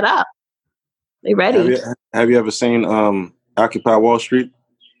being fed up. They ready. Have you ever seen Occupy Wall Street?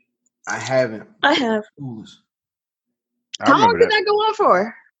 I haven't. I have. How long did that go on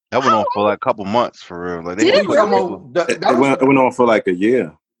for? That went on for like a couple months for real. Like it went on for like a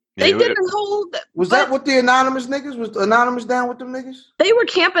year. They did the whole. Was that with the Anonymous niggas? Was Anonymous down with them niggas? They were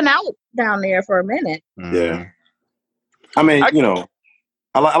camping out down there for a minute. Mm-hmm. Yeah. I mean,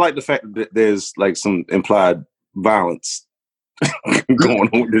 I like the fact that there's like some implied violence going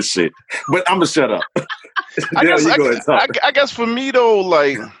on with this shit. But I'm gonna shut up. I guess for me though,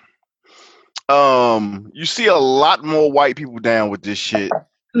 like, you see a lot more white people down with this shit.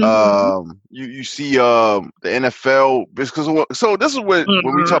 Mm-hmm. You see the NFL because so this is when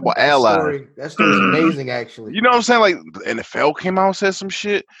we talk about allies. That story's amazing, actually. You know what I'm saying? Like the NFL came out and said some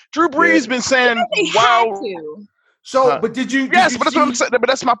shit. Drew Brees been saying, "Wow." So, but did you? Yes, but that's what I'm saying. But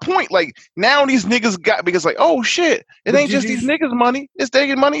that's my point. Like now, these niggas got because like, oh shit, it ain't just these niggas' money; it's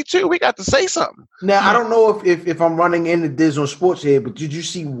their money too. We got to say something. Now, I don't know if I'm running into Dizz on sports here, but did you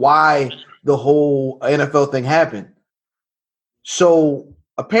see why the whole NFL thing happened? So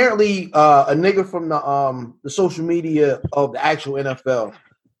apparently, a nigga from the social media of the actual NFL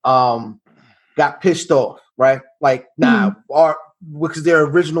got pissed off, right? Like, because their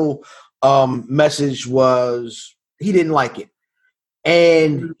original message was. He didn't like it.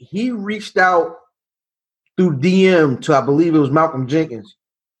 And he reached out through DM to, I believe it was Malcolm Jenkins,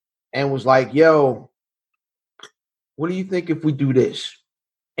 and was like, yo, what do you think if we do this?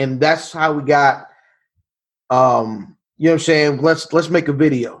 And that's how we got, you know what I'm saying? Let's make a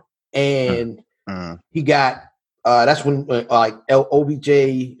video. And he got, that's when like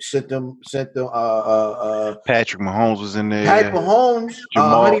OBJ sent them. Patrick Mahomes was in there. Patrick Mahomes,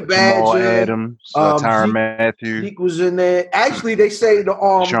 Honey Badger, Jamal Adams, Tyrann Matthew. Zeke was in there. Actually, they say the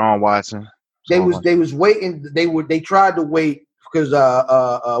Sean Watson. They was waiting. They tried to wait because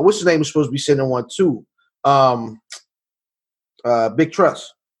what's his name was supposed to be sending one too. Big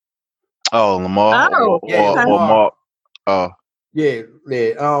Trust. Oh, Lamar. Oh, yeah, Lamar. Yeah.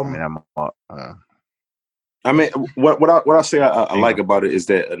 I mean, what I say I like about it is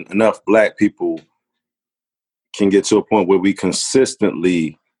that enough black people can get to a point where we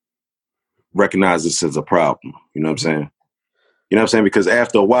consistently recognize this as a problem. You know what I'm saying? You know what I'm saying? Because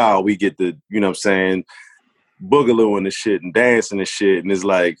after a while, we get the, you know what I'm saying, boogalooing and shit and dancing and shit. And it's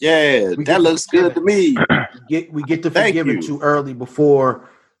like, yeah, that looks good to me. We get to forgive it too early before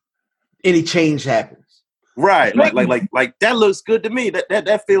any change happens. Right. Like that looks good to me.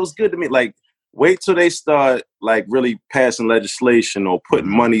 That feels good to me. Like, wait till they start like really passing legislation or putting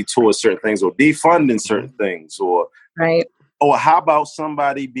money towards certain things or defunding certain things or how about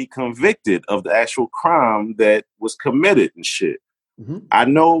somebody be convicted of the actual crime that was committed and shit. Mm-hmm. I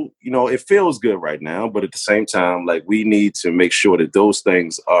know, it feels good right now, but at the same time, like we need to make sure that those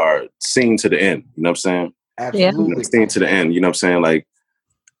things are seen to the end. You know what I'm saying? Absolutely. Seen to the end. You know what I'm saying? Like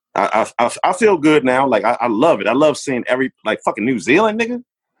I feel good now. Like I love it. I love seeing like fucking New Zealand, nigga.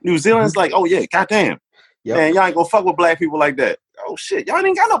 New Zealand's like, oh yeah, goddamn. Yep. Man, y'all ain't gonna fuck with black people like that. Oh shit, y'all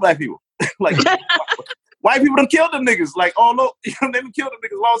ain't got no black people. Like white people done killed them niggas. Like, oh look, they done killed them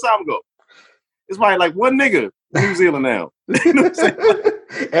niggas a long time ago. It's probably like one nigga in New Zealand now. You know what I'm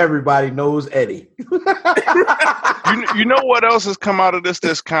saying? Everybody knows Eddie. You know what else has come out of this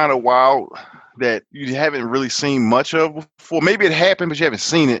that's kind of wild that you haven't really seen much of before? Maybe it happened, but you haven't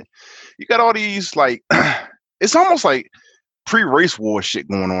seen it. You got all these like, it's almost like pre-race war shit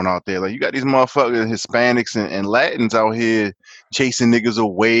going on out there. Like you got these motherfucking Hispanics and Latins out here chasing niggas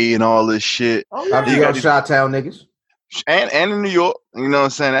away and all this shit. Oh yeah, you got Chi-Town niggas. And in New York, you know what I'm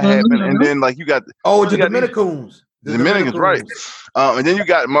saying, that happened. And then like you got the Dominicans. The Dominicans, right. And then you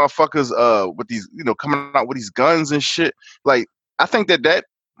got motherfuckers with these, you know, coming out with these guns and shit. Like I think that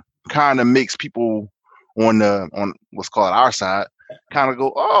kind of makes people on what's called our side kind of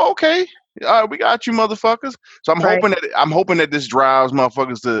go, oh, okay. All right, we got you motherfuckers. So I'm hoping that this drives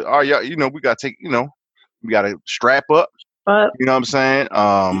motherfuckers to, oh yeah, you know, we gotta take, you know, we gotta strap up. You know what I'm saying?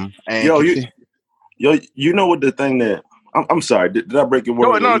 And you know what the thing that I'm sorry, did I break your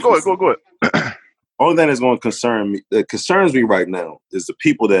word? Go ahead. Only thing that's going to concerns me right now is the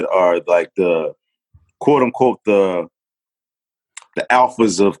people that are like the quote unquote the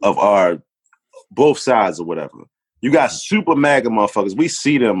alphas of our both sides or whatever. You got super MAGA motherfuckers. We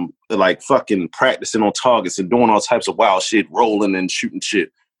see them like fucking practicing on targets and doing all types of wild shit, rolling and shooting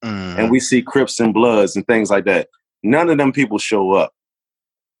shit. And we see Crips and Bloods and things like that. None of them people show up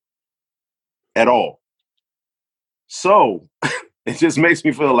at all. So it just makes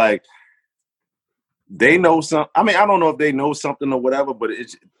me feel like they know something. I mean, I don't know if they know something or whatever, but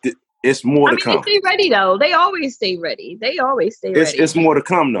it's more to come. They stay ready though. They always stay ready. It's more to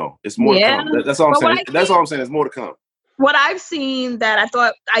come though. It's more to come. That's all I'm saying. That's all I'm saying. It's more to come. What I've seen that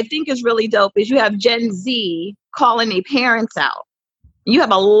I think is really dope is you have Gen Z calling their parents out. You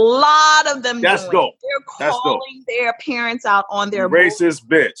have a lot of them. That's dope. They're calling their parents out on their racist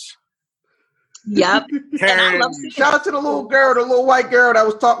bitch. Yep. Shout out to the little white girl that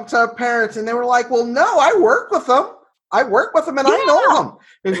was talking to her parents, and they were like, "Well, no, I work with them. And I know them."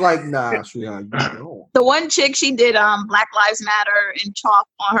 It's like, nah, sweetheart, you know. The one chick, she did Black Lives Matter in chalk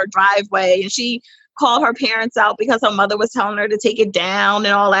on her driveway, and she called her parents out because her mother was telling her to take it down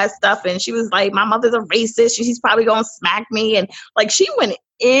and all that stuff. And she was like, "My mother's a racist. She's probably gonna smack me." And like, she went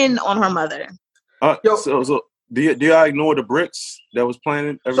in on her mother. So do y'all ignore the bricks that was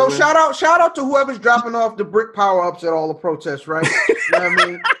planted everywhere? So shout out to whoever's dropping off the brick power ups at all the protests, right? You know what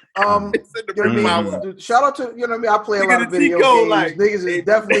I mean? Shout out to, you know what I mean? I play a lot of video games. Like,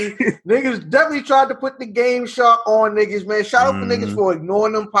 niggas definitely tried to put the Game Shark on niggas, man. Shout out for niggas for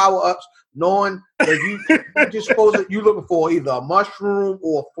ignoring them power ups, knowing that you just supposed to, you looking for either a mushroom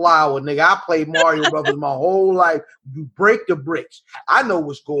or a flower, nigga. I played Mario Brothers my whole life. You break the bricks. I know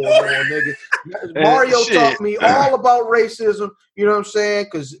what's going on, nigga. Mario taught me all about racism, you know what I'm saying?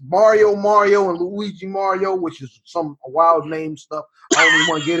 Because Mario and Luigi Mario, which is some wild name stuff I don't even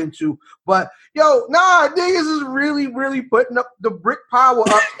want to get into. But niggas is really, really putting up the brick power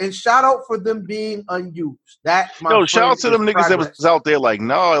up, and shout out for them being unused. Shout out to them niggas that was out there like,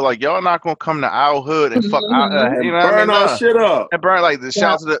 no, like y'all not gonna come to our hood and fuck out, you know, burn our shit up and burn like the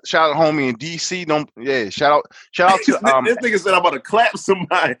shout out homie in DC. Shout out to this nigga said I'm about to clap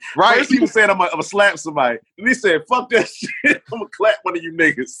somebody. Right? First he was saying I'm gonna slap somebody, and he said fuck that shit. I'm gonna clap one of you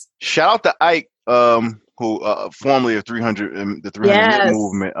niggas. Shout out to Ike, who formerly of 300 the 300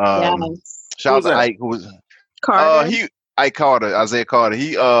 movement. Shout out to Ike, who was Carter. Ike Carter, Isaiah Carter.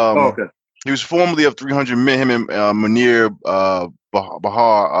 He was formerly of 300 Men. Him and Munir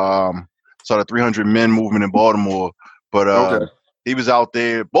Bahar started 300 Men movement in Baltimore. But he was out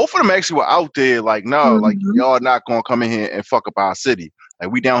there. Both of them actually were out there. Like, no, like y'all not gonna come in here and fuck up our city.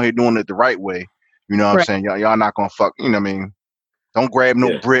 Like we down here doing it the right way. You know what I'm saying? Y'all not gonna fuck. You know what I mean? Don't grab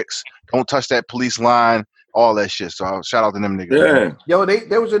no bricks. Don't touch that police line. All that shit. So shout out to them niggas. Yeah.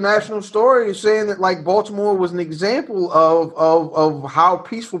 There was a national story saying that like Baltimore was an example of how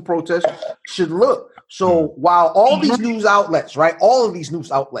peaceful protests should look. So while all these news outlets, right,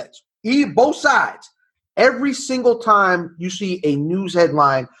 both sides, every single time you see a news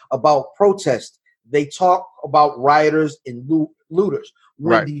headline about protest, they talk about rioters and looters.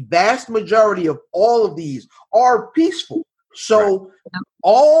 When the vast majority of all of these are peaceful. So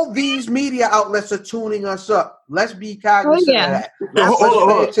all these media outlets are tuning us up. Let's be cognizant of that.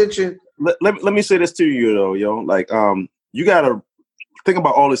 Let's pay attention. Let me say this to you though, yo. Like, you gotta think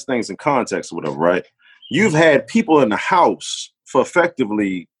about all these things in context or whatever, right? You've had people in the house for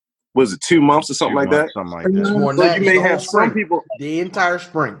effectively, was it 2 months or something like that? Something like that. So you may have some people the entire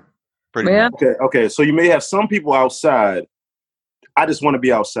spring. Pretty much. Okay. So you may have some people outside. I just want to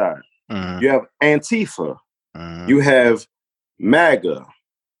be outside. You have Antifa. You have MAGA,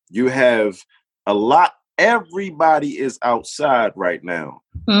 you have a lot. Everybody is outside right now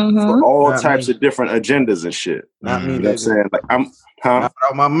for all types of different agendas and shit. Not me. You know what I'm saying? Like I'm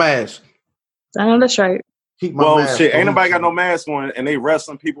without my mask. I know that's right. Keep my mask shit. on. Ain't nobody got no mask on, and they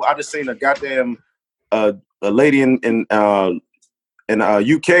wrestling people. I just seen a goddamn a lady in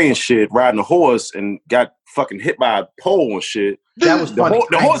UK and shit riding a horse and got fucking hit by a pole and shit. That was funny.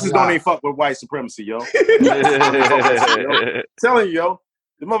 The horses don't even fuck with white supremacy, yo. Telling you, yo.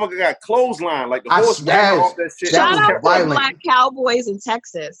 The motherfucker got clothesline, like the horse ran off that shit. Shout out to Black Cowboys in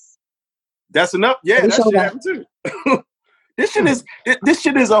Texas. That's enough. Yeah, that shit happened too. This shit is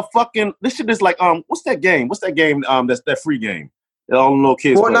like what's that game? What's that game? That's that free game that all the little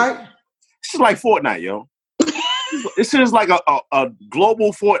kids Fortnite? Play. This is like Fortnite, yo. This shit is like a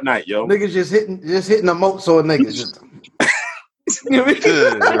global Fortnite, yo. Niggas just hitting emotes on niggas. You know what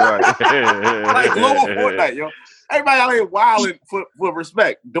I mean? Like global Fortnite, yo. Everybody out here wilding for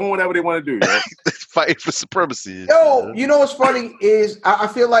respect, doing whatever they want to do, yo. Fighting for supremacy. Yo, you know what's funny is I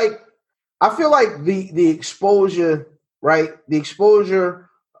feel like the exposure, right? The exposure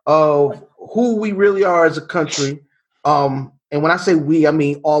of who we really are as a country. And when I say we, I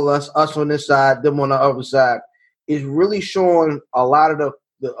mean all us on this side, them on the other side, is really showing a lot of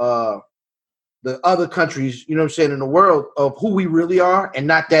the other countries, you know what I'm saying, in the world of who we really are, and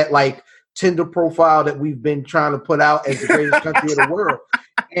not that like Tinder profile that we've been trying to put out as the greatest country in the world.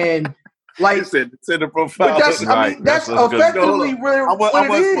 And like Tinder profile, but that's effectively really what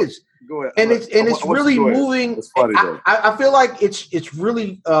it is. And it's really moving. Funny, I feel like it's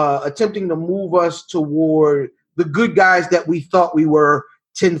really attempting to move us toward the good guys that we thought we were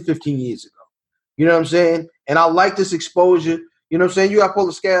 10, 15 years ago. You know what I'm saying? And I like this exposure. You know what I'm saying? You got to pull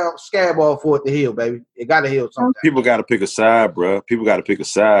the scab off for it to heal, baby. It got to heal something. People got to pick a side, bro. People got to pick a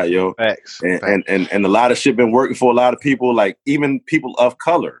side, yo. Facts. And a lot of shit been working for a lot of people, like even people of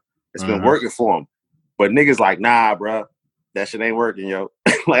color. It's been working for them. But niggas like, nah, bro. That shit ain't working, yo.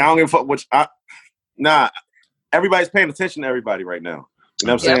 Like, I don't give a fuck what everybody's paying attention to everybody right now. You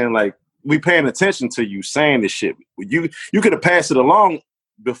know what I'm saying? Like, we paying attention to you saying this shit. You could have passed it along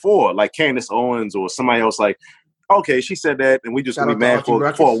before, like Candace Owens or somebody else, like, okay, she said that, and we just gonna be mad for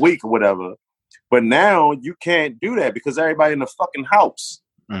a week or whatever. But now you can't do that because everybody in the fucking house,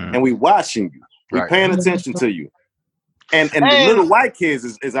 and we watching you. We paying attention to you. And the little white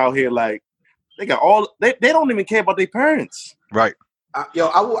kids is out here like, they got they don't even care about their parents. Right. I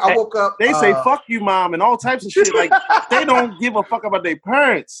woke up. They say "fuck you, mom" and all types of shit. Like they don't give a fuck about their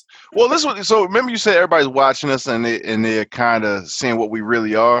parents. Well, so remember you said everybody's watching us and they're kind of seeing what we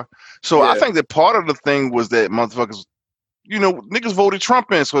really are. So I think that part of the thing was that motherfuckers, you know, niggas voted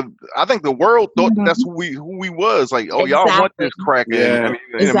Trump in. So I think the world thought that's who we was. Like, oh, y'all want this crackhead? Yeah.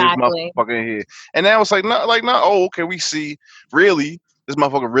 This motherfucker here. And now it's like, no. Oh, okay, we see. Really. This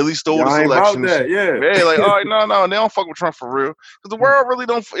motherfucker really stole this election. Yeah, like, all right, no, they don't fuck with Trump for real. Because the world really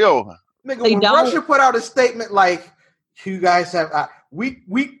don't, Nigga, when Russia put out a statement like, you guys have, we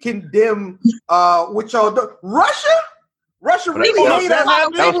condemn what y'all do. Russia really hate us. That's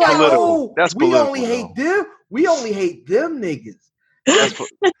political. That's we political. Only hate them. We only hate them niggas.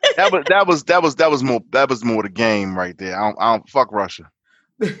 That was more the game right there. I don't fuck Russia.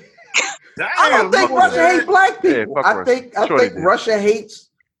 I don't think Russia hates black people. I think Russia hates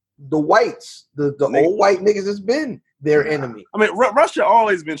the whites, the old white niggas that's been their enemy. I mean, Russia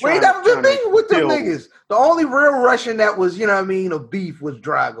always been trying. We never been beefing with them niggas. The only real Russian that was, you know what I mean, a beef was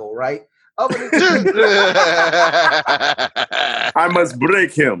Drago, right? Other than I must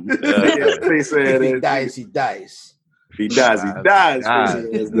break him. If he dies, he dies. If he dies, he dies.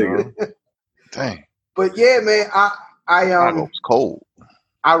 Dang. But yeah, man, it's cold.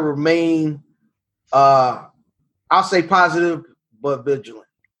 I remain, I'll say positive, but vigilant.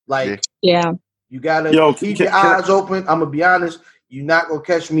 Like, you gotta keep your eyes open. I'm gonna be honest. You're not gonna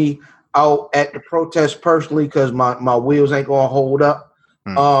catch me out at the protest personally because my wheels ain't gonna hold up.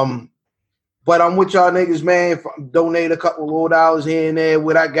 But I'm with y'all niggas, man. Donate a couple more dollars here and there,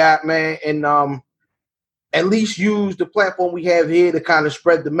 what I got, man, and at least use the platform we have here to kind of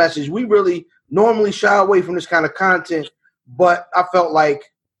spread the message. We really normally shy away from this kind of content, but I felt like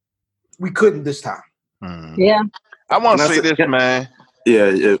we couldn't this time. Yeah. I want to say this, man.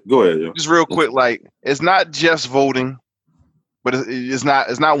 Yeah. Go ahead. Yeah. Just real quick, like it's not just voting, but it's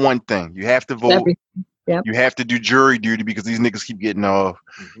not one thing. You have to vote. Yep. You have to do jury duty because these niggas keep getting off.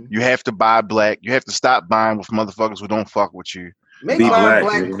 You have to buy black. You have to stop buying with motherfuckers who don't fuck with you. Make buying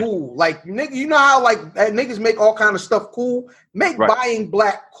black cool. Like, nigga, you know how like niggas make all kind of stuff cool? Make buying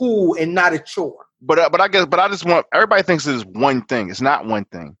black cool and not a chore. But I just want everybody thinks it is one thing. It's not one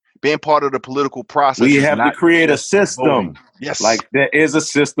thing. Being part of the political process. We have to create a system. Voting. Yes. Like there is a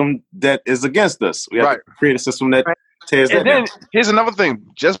system that is against us. We have to create a system that tears that And then down. here's another thing: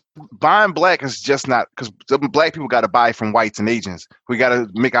 just buying black is just not because black people got to buy from whites and Asians. We got to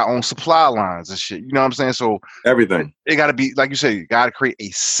make our own supply lines and shit. You know what I'm saying? So Everything. it got to be like you say. You got to create a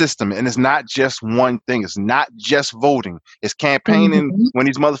system, and it's not just one thing. It's not just voting. It's campaigning when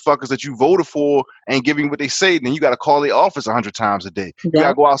these motherfuckers that you voted for ain't giving what they say. Then you got to call their office 100 times a day. You got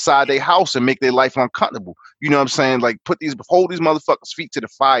to go outside their house and make their life uncomfortable. You know what I'm saying? Like hold these motherfuckers' feet to the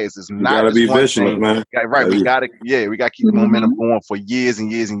fires. It's not gotta be one vigilant, thing. man. Right. We gotta keep the momentum going for years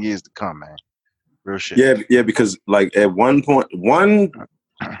and years and years to come, man. Real shit. Yeah, because like at one point, one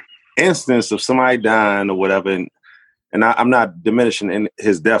instance of somebody dying or whatever, and I'm not diminishing in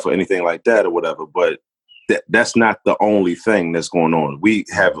his death or anything like that or whatever, but that's not the only thing that's going on. We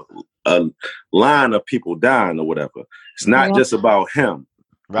have a line of people dying or whatever. It's not just about him.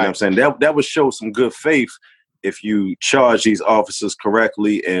 Right. You know what I'm saying? That would show some good faith if you charge these officers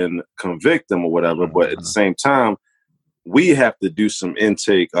correctly and convict them or whatever. But at the same time, we have to do some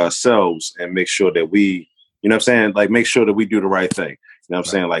intake ourselves and make sure that we, you know what I'm saying? Like make sure that we do the right thing. You know what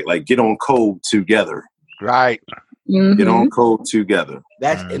I'm saying? Like get on code together. Right. Get on code together.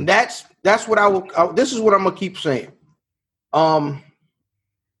 That's what I will. This is what I'm gonna keep saying.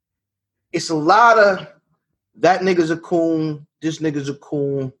 It's a lot of that nigga's a coon. This nigga's a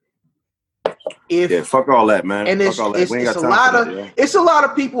coon. Fuck all that, man. And it's a lot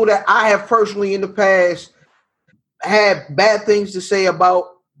of people that I have personally in the past had bad things to say about,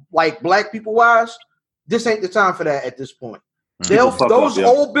 like black people wise. This ain't the time for that at this point. Those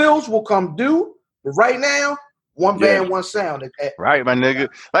old bills will come due, but right now, one band, one sound. Right, my nigga.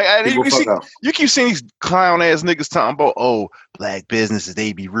 Like you keep seeing these clown ass niggas talking about, oh, black businesses,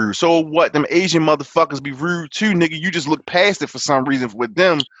 they be rude. So what? Them Asian motherfuckers be rude too, nigga. You just look past it for some reason with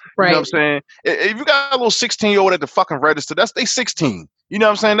them. Right. You know what I'm saying? If you got a little 16-year-old at the fucking register, they 16. You know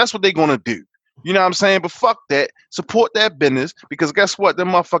what I'm saying? That's what they gonna do. You know what I'm saying? But fuck that. Support that business, because guess what? Them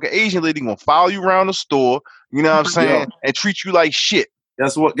motherfucking Asian lady gonna follow you around the store. You know what I'm saying? And treat you like shit.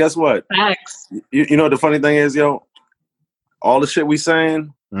 Guess what? Facts. You know what the funny thing is, yo? All the shit we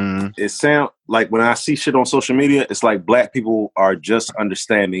saying, it sound like when I see shit on social media, it's like black people are just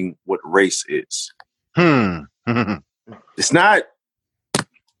understanding what race is. It's not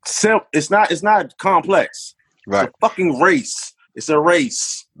simple. It's not complex. Right. It's a fucking race. It's a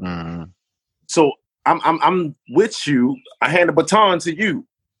race. So I'm with you. I hand the baton to you.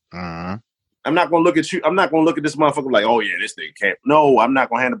 I'm not gonna look at you. I'm not gonna look at this motherfucker like, oh yeah, this nigga can't. No, I'm not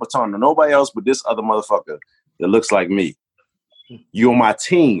gonna hand the baton to nobody else but this other motherfucker that looks like me. You're my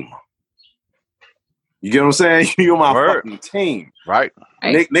team. You get what I'm saying? You're my fucking team. Right.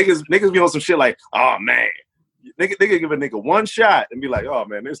 Niggas be on some shit like, oh man. Nigga give a nigga one shot and be like, oh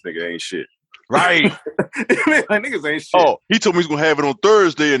man, this nigga ain't shit. Right. Like niggas ain't shit. Oh, he told me he's gonna have it on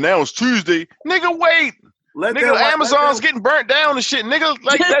Thursday and now it's Tuesday. Nigga, wait. Amazon's getting burnt down and shit. Nigga,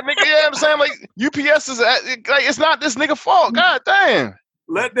 like that nigga, you know what I'm saying? Like UPS is like, it's not this nigga fault. God damn.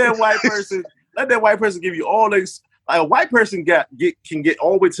 Let that white person give you all this. Like a white person can get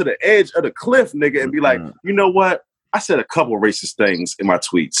all the way to the edge of the cliff, nigga, and be like, you know what? I said a couple of racist things in my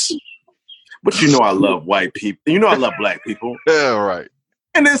tweets. But you know I love white people. You know I love black people. Yeah, right.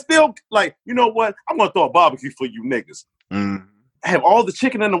 And then still, like, you know what? I'm gonna throw a barbecue for you niggas. I have all the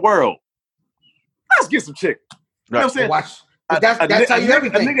chicken in the world. Let's get some chicken. You know what I'm saying? Watch. That's how you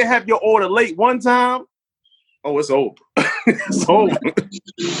everything. A nigga have your order late one time. Oh, it's over. It's over.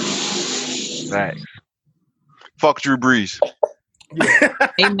 Right. Fuck Drew Brees. Yeah.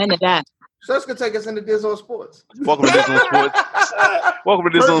 Amen to that. So that's gonna take us into Dizz on Sports. Welcome to Dizz on Sports.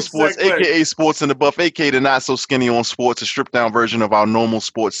 Welcome to Dizz on Sports, aka Sports in the Buff, aka the Not So Skinny on Sports, a stripped down version of our normal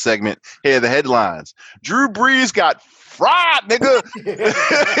sports segment. Here are the headlines. Drew Brees got fried, nigga.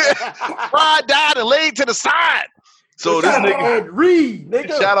 Fried, died, and laid to the side. So this nigga, Ed Reed,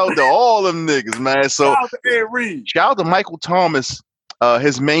 nigga. Shout out to all them niggas, man. So shout out to Ed Reed. Shout out to Michael Thomas.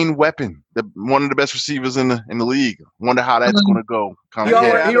 His main weapon, one of the best receivers in the league. Wonder how that's going to go. He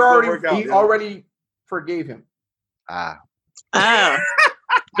already forgave him.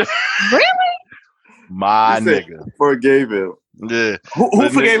 Really? My nigga forgave him. Yeah. Who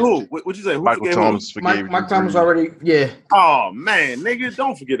forgave who? What'd you say? Who Michael Thomas forgave Mike Thomas already. Yeah. Oh man, nigga,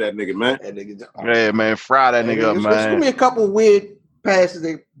 don't forget that nigga, man. Yeah, man, fry that nigga up, man. Give me a couple weird passes.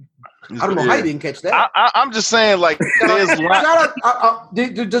 I don't know how you didn't catch that. I'm just saying, like, there's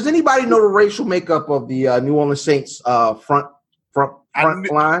does anybody know the racial makeup of the New Orleans Saints front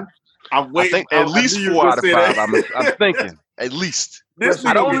line? I think at least 4 out of 5. I'm thinking at least.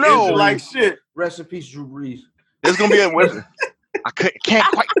 I don't know. Like shit. Rest in peace, Drew Brees. There's gonna be I can't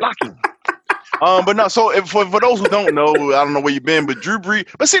quite block him. But no. So for those who don't know, I don't know where you've been, but Drew Brees.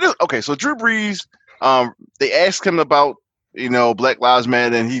 But see this. Okay, so Drew Brees They asked him about Black Lives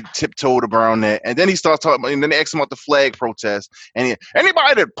Matter, and he tiptoed around that. And then he starts talking, and then they asked him about the flag protest. And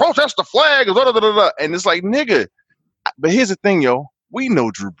anybody that protests the flag is and it's like, nigga. But here's the thing, yo. We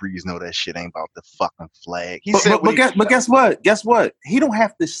know Drew Brees know that shit ain't about the fucking flag. He said, but guess what? Guess what? He don't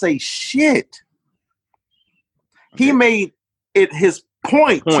have to say shit. Okay. He made it his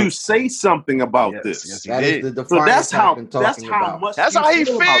point to say something about this. Yes, that is the so that's how much. That's how he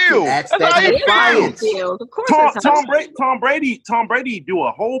feels. That's how he feels. Of course, Tom Brady do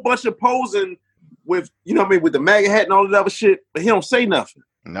a whole bunch of posing with with the MAGA hat and all that other shit, but he don't say nothing.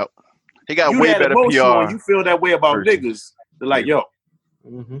 Nope. He got way better PR. You feel that way about niggas? They're like, yo.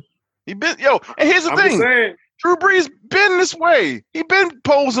 Mm-hmm. He been and here's the thing. Drew Brees been this way. He been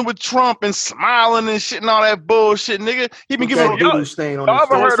posing with Trump and smiling and shit and all that bullshit, nigga. He been giving doodle stain on his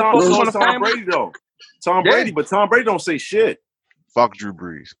face. Tom Brady though. Tom Brady, but Tom Brady don't say shit. Fuck Drew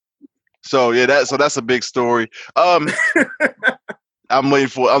Brees. So that's a big story. I'm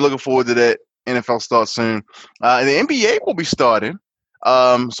looking forward to that. NFL starts soon. And the NBA will be starting.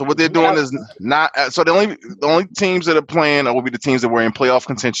 So what they're doing is not. So the only teams that are playing will be the teams that were in playoff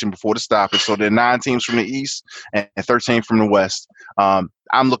contention before the stoppage. So there are 9 teams from the East and 13 from the West. I'm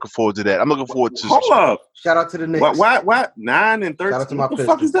looking forward to that. I'm looking forward to. Hold up! Shout out to the Knicks. Why 9 and 13? Shout out to my what the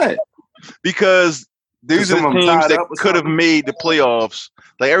fuck is that? Because these are the teams that could have made the playoffs.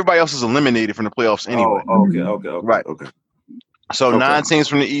 Like everybody else is eliminated from the playoffs anyway. Okay. Right. Okay. So 9 teams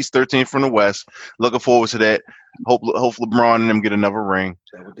from the East, 13 from the West. Looking forward to that. Hope LeBron and them get another ring.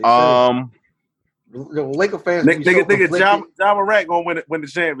 The Laker fans. Nigga, Ja Morant gonna win the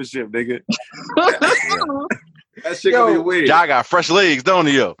championship, nigga. That shit gonna be weird. Ja got fresh legs, don't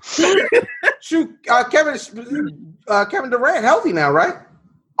he, yo? Shoot, Kevin Durant healthy now, right?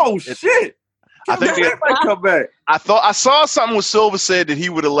 Oh shit! I think they might come back. I saw something where Silver said that he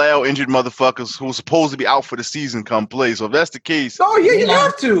would allow injured motherfuckers who were supposed to be out for the season come play. So if that's the case, you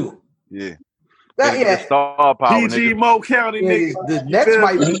have to. Yeah. Star power, PG Mo County, nigga. The Nets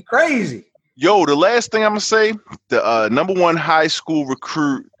might be crazy. Yo, the last thing I'm gonna say, the number 1 high school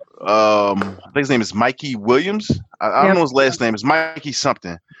recruit, I think his name is Mikey Williams. I don't know his last name. It's Mikey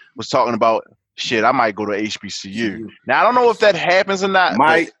something. Was talking about shit. I might go to HBCU. Now I don't know if that happens or not.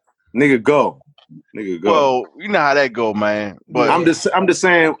 Mike, nigga, go. Well, you know how that go, man. But I'm just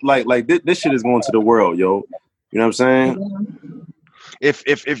saying, like this shit is going to the world, yo. You know what I'm saying? If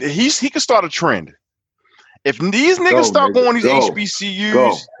he could start a trend. If these niggas start going to these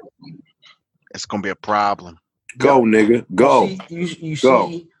HBCUs, it's gonna be a problem. Go, nigga, go. You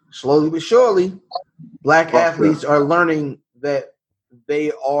see, slowly but surely, black athletes are learning that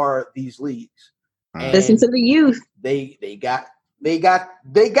they are these leagues. Listen to the youth. They got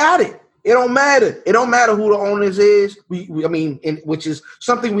it. It don't matter. It don't matter who the owners is. Which is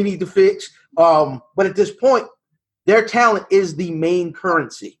something we need to fix. But at this point, their talent is the main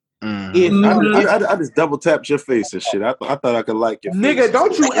currency. Mm-hmm. I just double tapped your face and shit. I thought I could like your nigga. face.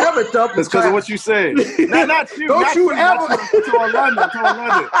 Don't you ever double tap? Because of what you said. Not you. Don't you ever. I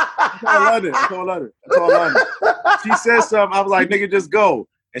told London. She said something. I was like, nigga, just go.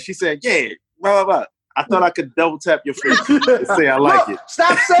 And she said, yeah, blah, blah, blah. I thought I could double tap your face and say I like it.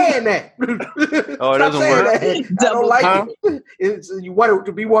 Stop saying that. Oh, it doesn't work. I don't like it. You want it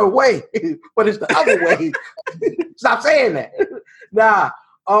to be one way, but it's the other way. Stop saying that. Nah.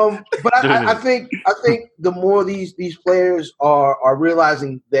 But I think the more these players are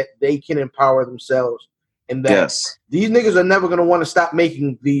realizing that they can empower themselves, and that these niggas are never gonna want to stop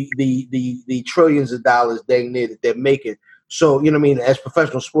making the trillions of dollars dang near that they're making. So you know what I mean, as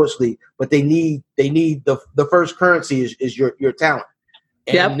professional sports league, but they need the first currency is your talent,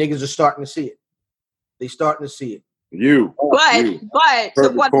 and niggas are starting to see it. They starting to see it. But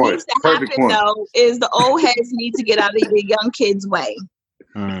so what needs to happen though is the old heads need to get out of the young kids' way.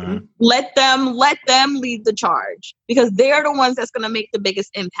 Mm-hmm. Let them lead the charge because they're the ones that's going to make the biggest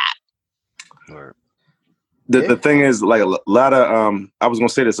impact. The thing is, like a lot of I was going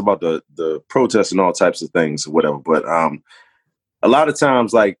to say this about the protests and all types of things or whatever, but a lot of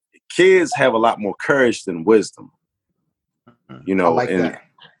times like kids have a lot more courage than wisdom, you know,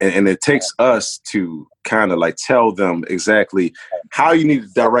 and it takes us to kind of like tell them exactly how you need to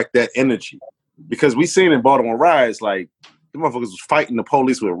direct that energy, because we seen in Baltimore riots like the motherfuckers was fighting the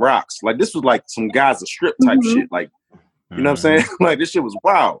police with rocks. Like this was like some guys a strip type shit. Like, you know what I'm saying? Like this shit was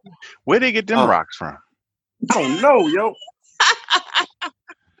wild. Where'd they get them rocks from? I don't know, yo.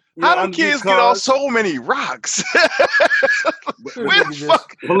 How do kids get all so many rocks? Where the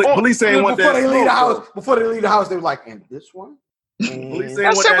fuck? Police ain't want that smoke. Before they leave the house, they were like, and this one? Police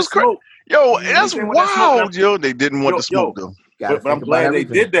ain't want that was smoke. Yo, that's wild, yo. They didn't want the smoke, though. But I'm glad they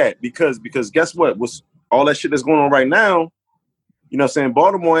did that because guess what? Was all that shit that's going on right now, you know what I'm saying?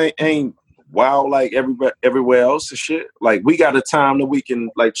 Baltimore ain't wild like everywhere else and shit. Like, we got a time that we can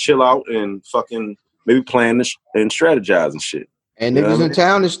like chill out and fucking maybe plan and strategize and shit. And niggas in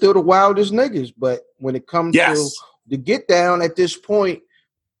town is still the wildest niggas. But when it comes to the get down at this point,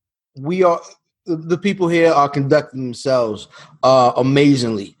 the people here are conducting themselves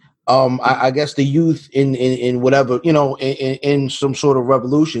amazingly. I guess the youth in whatever, you know, in some sort of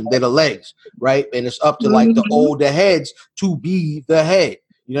revolution, they're the legs, right? And it's up to like the older heads to be the head.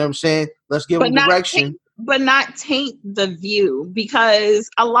 You know what I'm saying? Let's give them direction. But not taint the view, because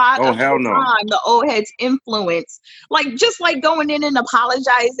a lot of the time the old heads influence, like just like going in and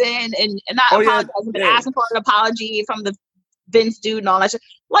apologizing and not apologizing, but asking for an apology from the Vince dude and all that shit.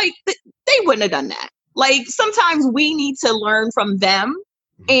 Like they wouldn't have done that. Like sometimes we need to learn from them,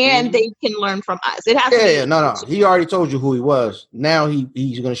 and they can learn from us. It has to be. No. He already told you who he was. Now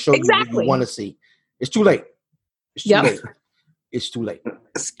he's going to show you what you want to see. It's too late. It's too late. It's too late.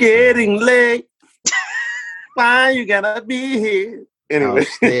 It's getting late. Why you gotta be here? Anyway,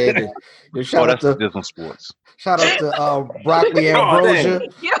 shout out to different sports. Shout out to Broccoli Ambrosia.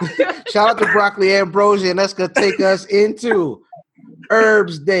 Shout out to Broccoli Ambrosia, and that's gonna take us into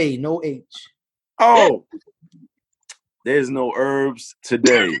Herbs Day. No H. Oh, there's no herbs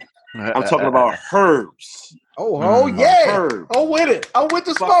today. I'm talking about herbs. Oh yeah. Herb. I'm with it. I'm with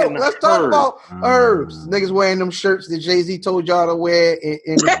the smoke. Let's talk about herbs. Niggas wearing them shirts that Jay-Z told y'all to wear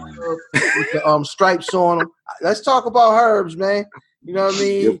with the stripes on them. Let's talk about herbs, man. You know what I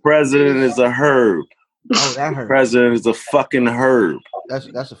mean? Your president is a herb. Oh, that herb. President is a fucking herb. That's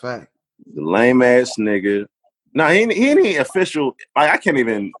a fact. The lame ass nigga. Nah, he ain't official. I can't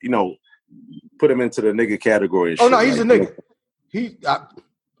even, put him into the nigga category. Oh, no, he's a nigga.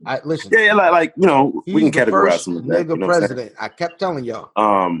 Listen. Yeah, like we can categorize him as that. Nigga president. I kept telling y'all.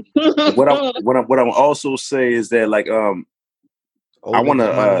 What I also say is that I want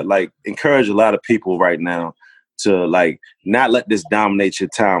to encourage a lot of people right now to not let this dominate your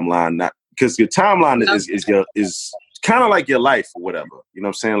timeline. Not because your timeline is kind of like your life or whatever. You know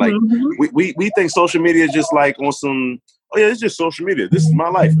what I'm saying? Like we think social media is just like on some. Oh yeah, it's just social media. This is my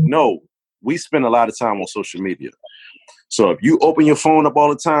life. No, we spend a lot of time on social media. So if you open your phone up all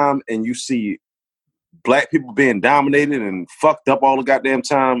the time and you see black people being dominated and fucked up all the goddamn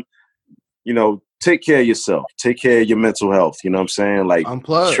time, take care of yourself. Take care of your mental health. You know what I'm saying? Like,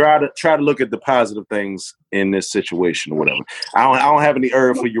 unplug. Try to look at the positive things in this situation or whatever. I don't have any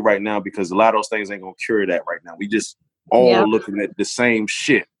herb for you right now because a lot of those things ain't gonna cure that right now. We just all looking at the same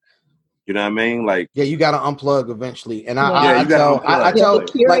shit. You know what I mean? Like, yeah, you gotta unplug eventually. And I tell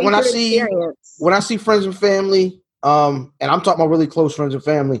like when I see friends and family. And I'm talking about really close friends and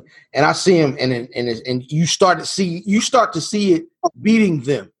family, and I see them, and you start to see it beating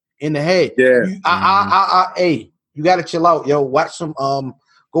them in the head. Yeah. Hey, you gotta chill out, yo. Watch some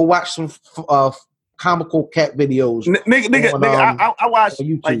go watch some comical cat videos. Nigga, I watched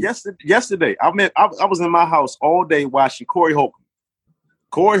like yesterday. I was in my house all day watching Corey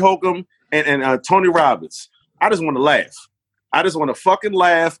Holcomb and Tony Robbins. I just want to laugh. I just want to fucking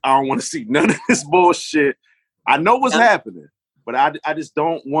laugh. I don't want to see none of this bullshit. I know what's happening, but I just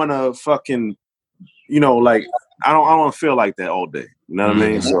don't want to fucking, I don't want to feel like that all day. You know what I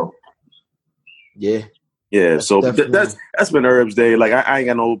mean? So, yeah. So that's been Herbs Day. Like I ain't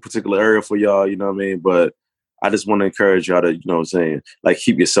got no particular herb for y'all. You know what I mean? But I just want to encourage y'all to, what I'm saying, like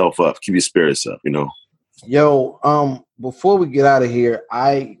keep yourself up, keep your spirits up. Yo, before we get out of here,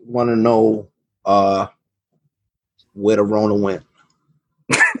 I want to know where the Rona went.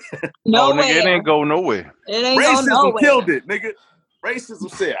 Nowhere. Nigga, it ain't go nowhere. It ain't Racism go nowhere. killed it, nigga. Racism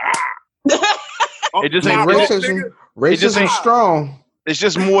said, It just ain't racism strong. It's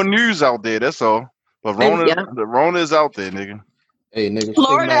just more news out there. That's all. But the Rona is out there, nigga. Hey, nigga.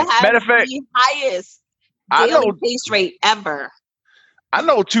 Florida has the highest daily case rate ever. I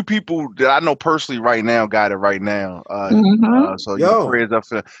know two people that I know personally right now got it right now. So your prayers up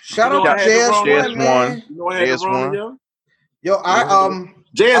for. Shout out to JS1. JS1. Yo,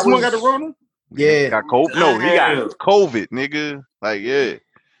 JS1 got the Rona? Yeah. Got COVID? No, he got COVID, nigga. Like, yeah.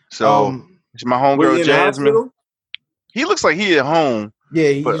 So, it's my homegirl Jasmine. He looks like he at home. Yeah,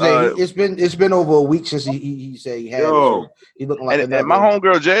 it's been over a week since he said he had it. So he looking like and my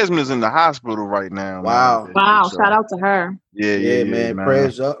homegirl Jasmine is in the hospital right now. Wow. Man. Wow, so, shout out to her. Yeah, man.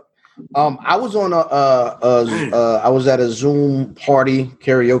 Prayers up. I was on I was at a Zoom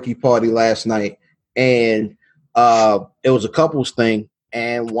karaoke party last night, and it was a couples thing,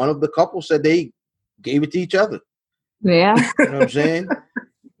 and one of the couples said they gave it to each other. Yeah. You know what I'm saying?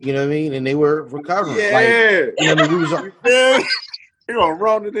 You know what I mean? And they were recovering. Yeah. Like, you know what I mean? We was You're gonna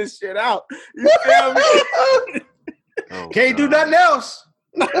run this shit out. You feel me? Can't do nothing else.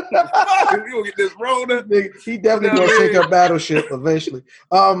 You gonna get this Rona. He definitely gonna sink her battleship eventually.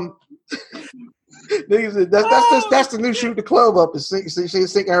 Niggas, that's the new shoot the club up. Is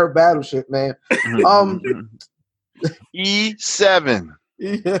she's sinking her battleship, man. E7.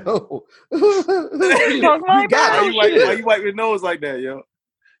 Yo. Why you wipe your nose like that, yo?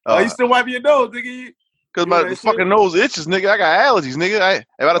 You still wiping your nose, nigga? Because my fucking nose itches, nigga. I got allergies, nigga. If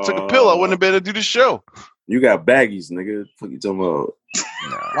I'd have took a pill, I wouldn't have been able to do the show. You got baggies, nigga. What you talking about?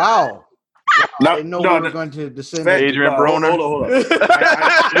 Wow. I didn't know we were going to descend. Adrian Rona. Hold on.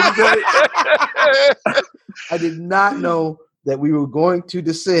 I did not know that we were going to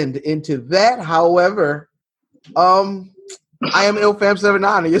descend into that. However, I am IlFam79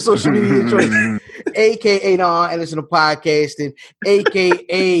 on your social media choice, a.k.a. Non-Anderson of Podcasting,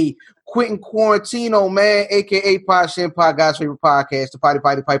 a.k.a. Quentin Quarantino, man, a.k.a. Pod Shin, Pod God's favorite podcast, the Potty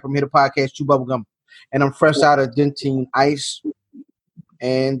Pipe. I'm here to podcast, Chew Bubblegum. And I'm fresh out of Dentine Ice.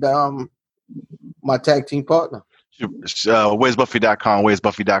 And my tag team partner. Where's Buffy.com, Where's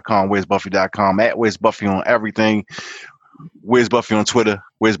Buffy.com, Where's Buffy.com, at Where's Buffy on everything. Where's Buffy on Twitter,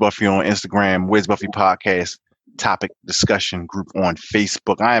 Where's Buffy on Instagram, Where's Buffy Podcast, topic discussion group on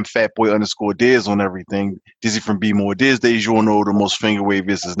Facebook. I am Fatboy_Dizz on everything. Dizzy from Be More. Dizz de journal, the most finger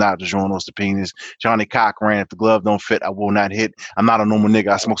waviest is not the journals, the penis. Johnny Cochran, if the glove don't fit, I will not hit. I'm not a normal nigga.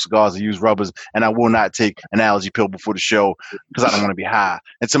 I smoke cigars, I use rubbers, and I will not take an allergy pill before the show because I don't want to be high.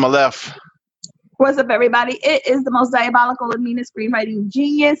 And to my left. What's up, everybody? It is the most diabolical and meanest screenwriting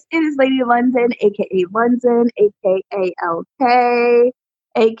genius. It is Lady London, a.k.a. London, a.k.a. LK,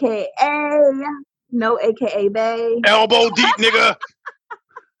 a.k.a. No AKA Bay. Elbow deep, nigga.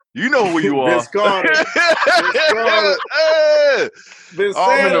 You know who you are. Vince Carter. Vince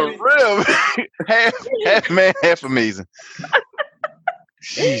Arm in the rim. half man, half amazing.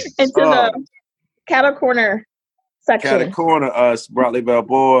 Into the Cattle Corner section. Cattle Corner, us, Broadly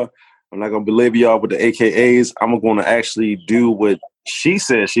Balboa. I'm not going to belabor y'all with the AKAs. I'm going to actually do what she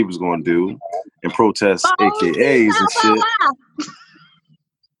said she was going to do and protest AKAs and shit.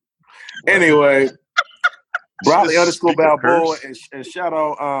 Anyway, Broadly _Balboa and shout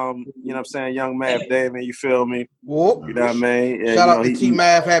out, you know what I'm saying, young Mav Damon, you feel me? Whoop. You know what I mean? Shout out to T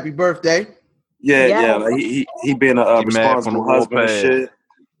Mav, happy birthday. Yeah. Like he being a responsible husband and shit.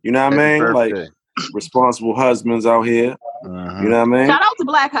 You know what I mean? Like responsible husbands out here. You know what I mean? Shout out to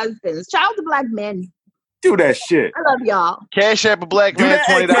black husbands. Shout out to black men. Do that shit. I love y'all. Cash App a black man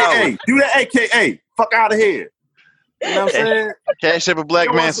 $20. Do that AKA. Fuck out of here. You know what I'm saying? Cash App a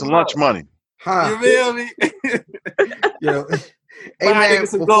black man some lunch money. You feel me? Yo, hey man,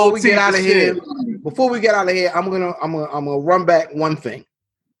 before we get out of here, I'm gonna run back one thing.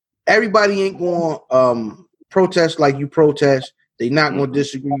 Everybody ain't gonna protest like you protest. They not gonna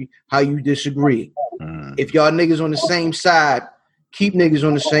disagree how you disagree. If y'all niggas on the same side, keep niggas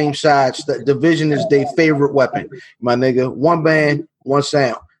on the same side. Division is their favorite weapon. My nigga, one band, one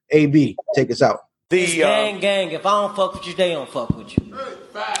sound. AB, take us out. The gang. If I don't fuck with you, they don't fuck with you.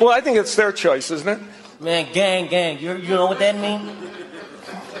 Well, I think it's their choice, isn't it? Man, gang. You know what that means?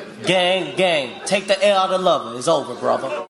 Gang. Take the L out of lover. It's over, brother.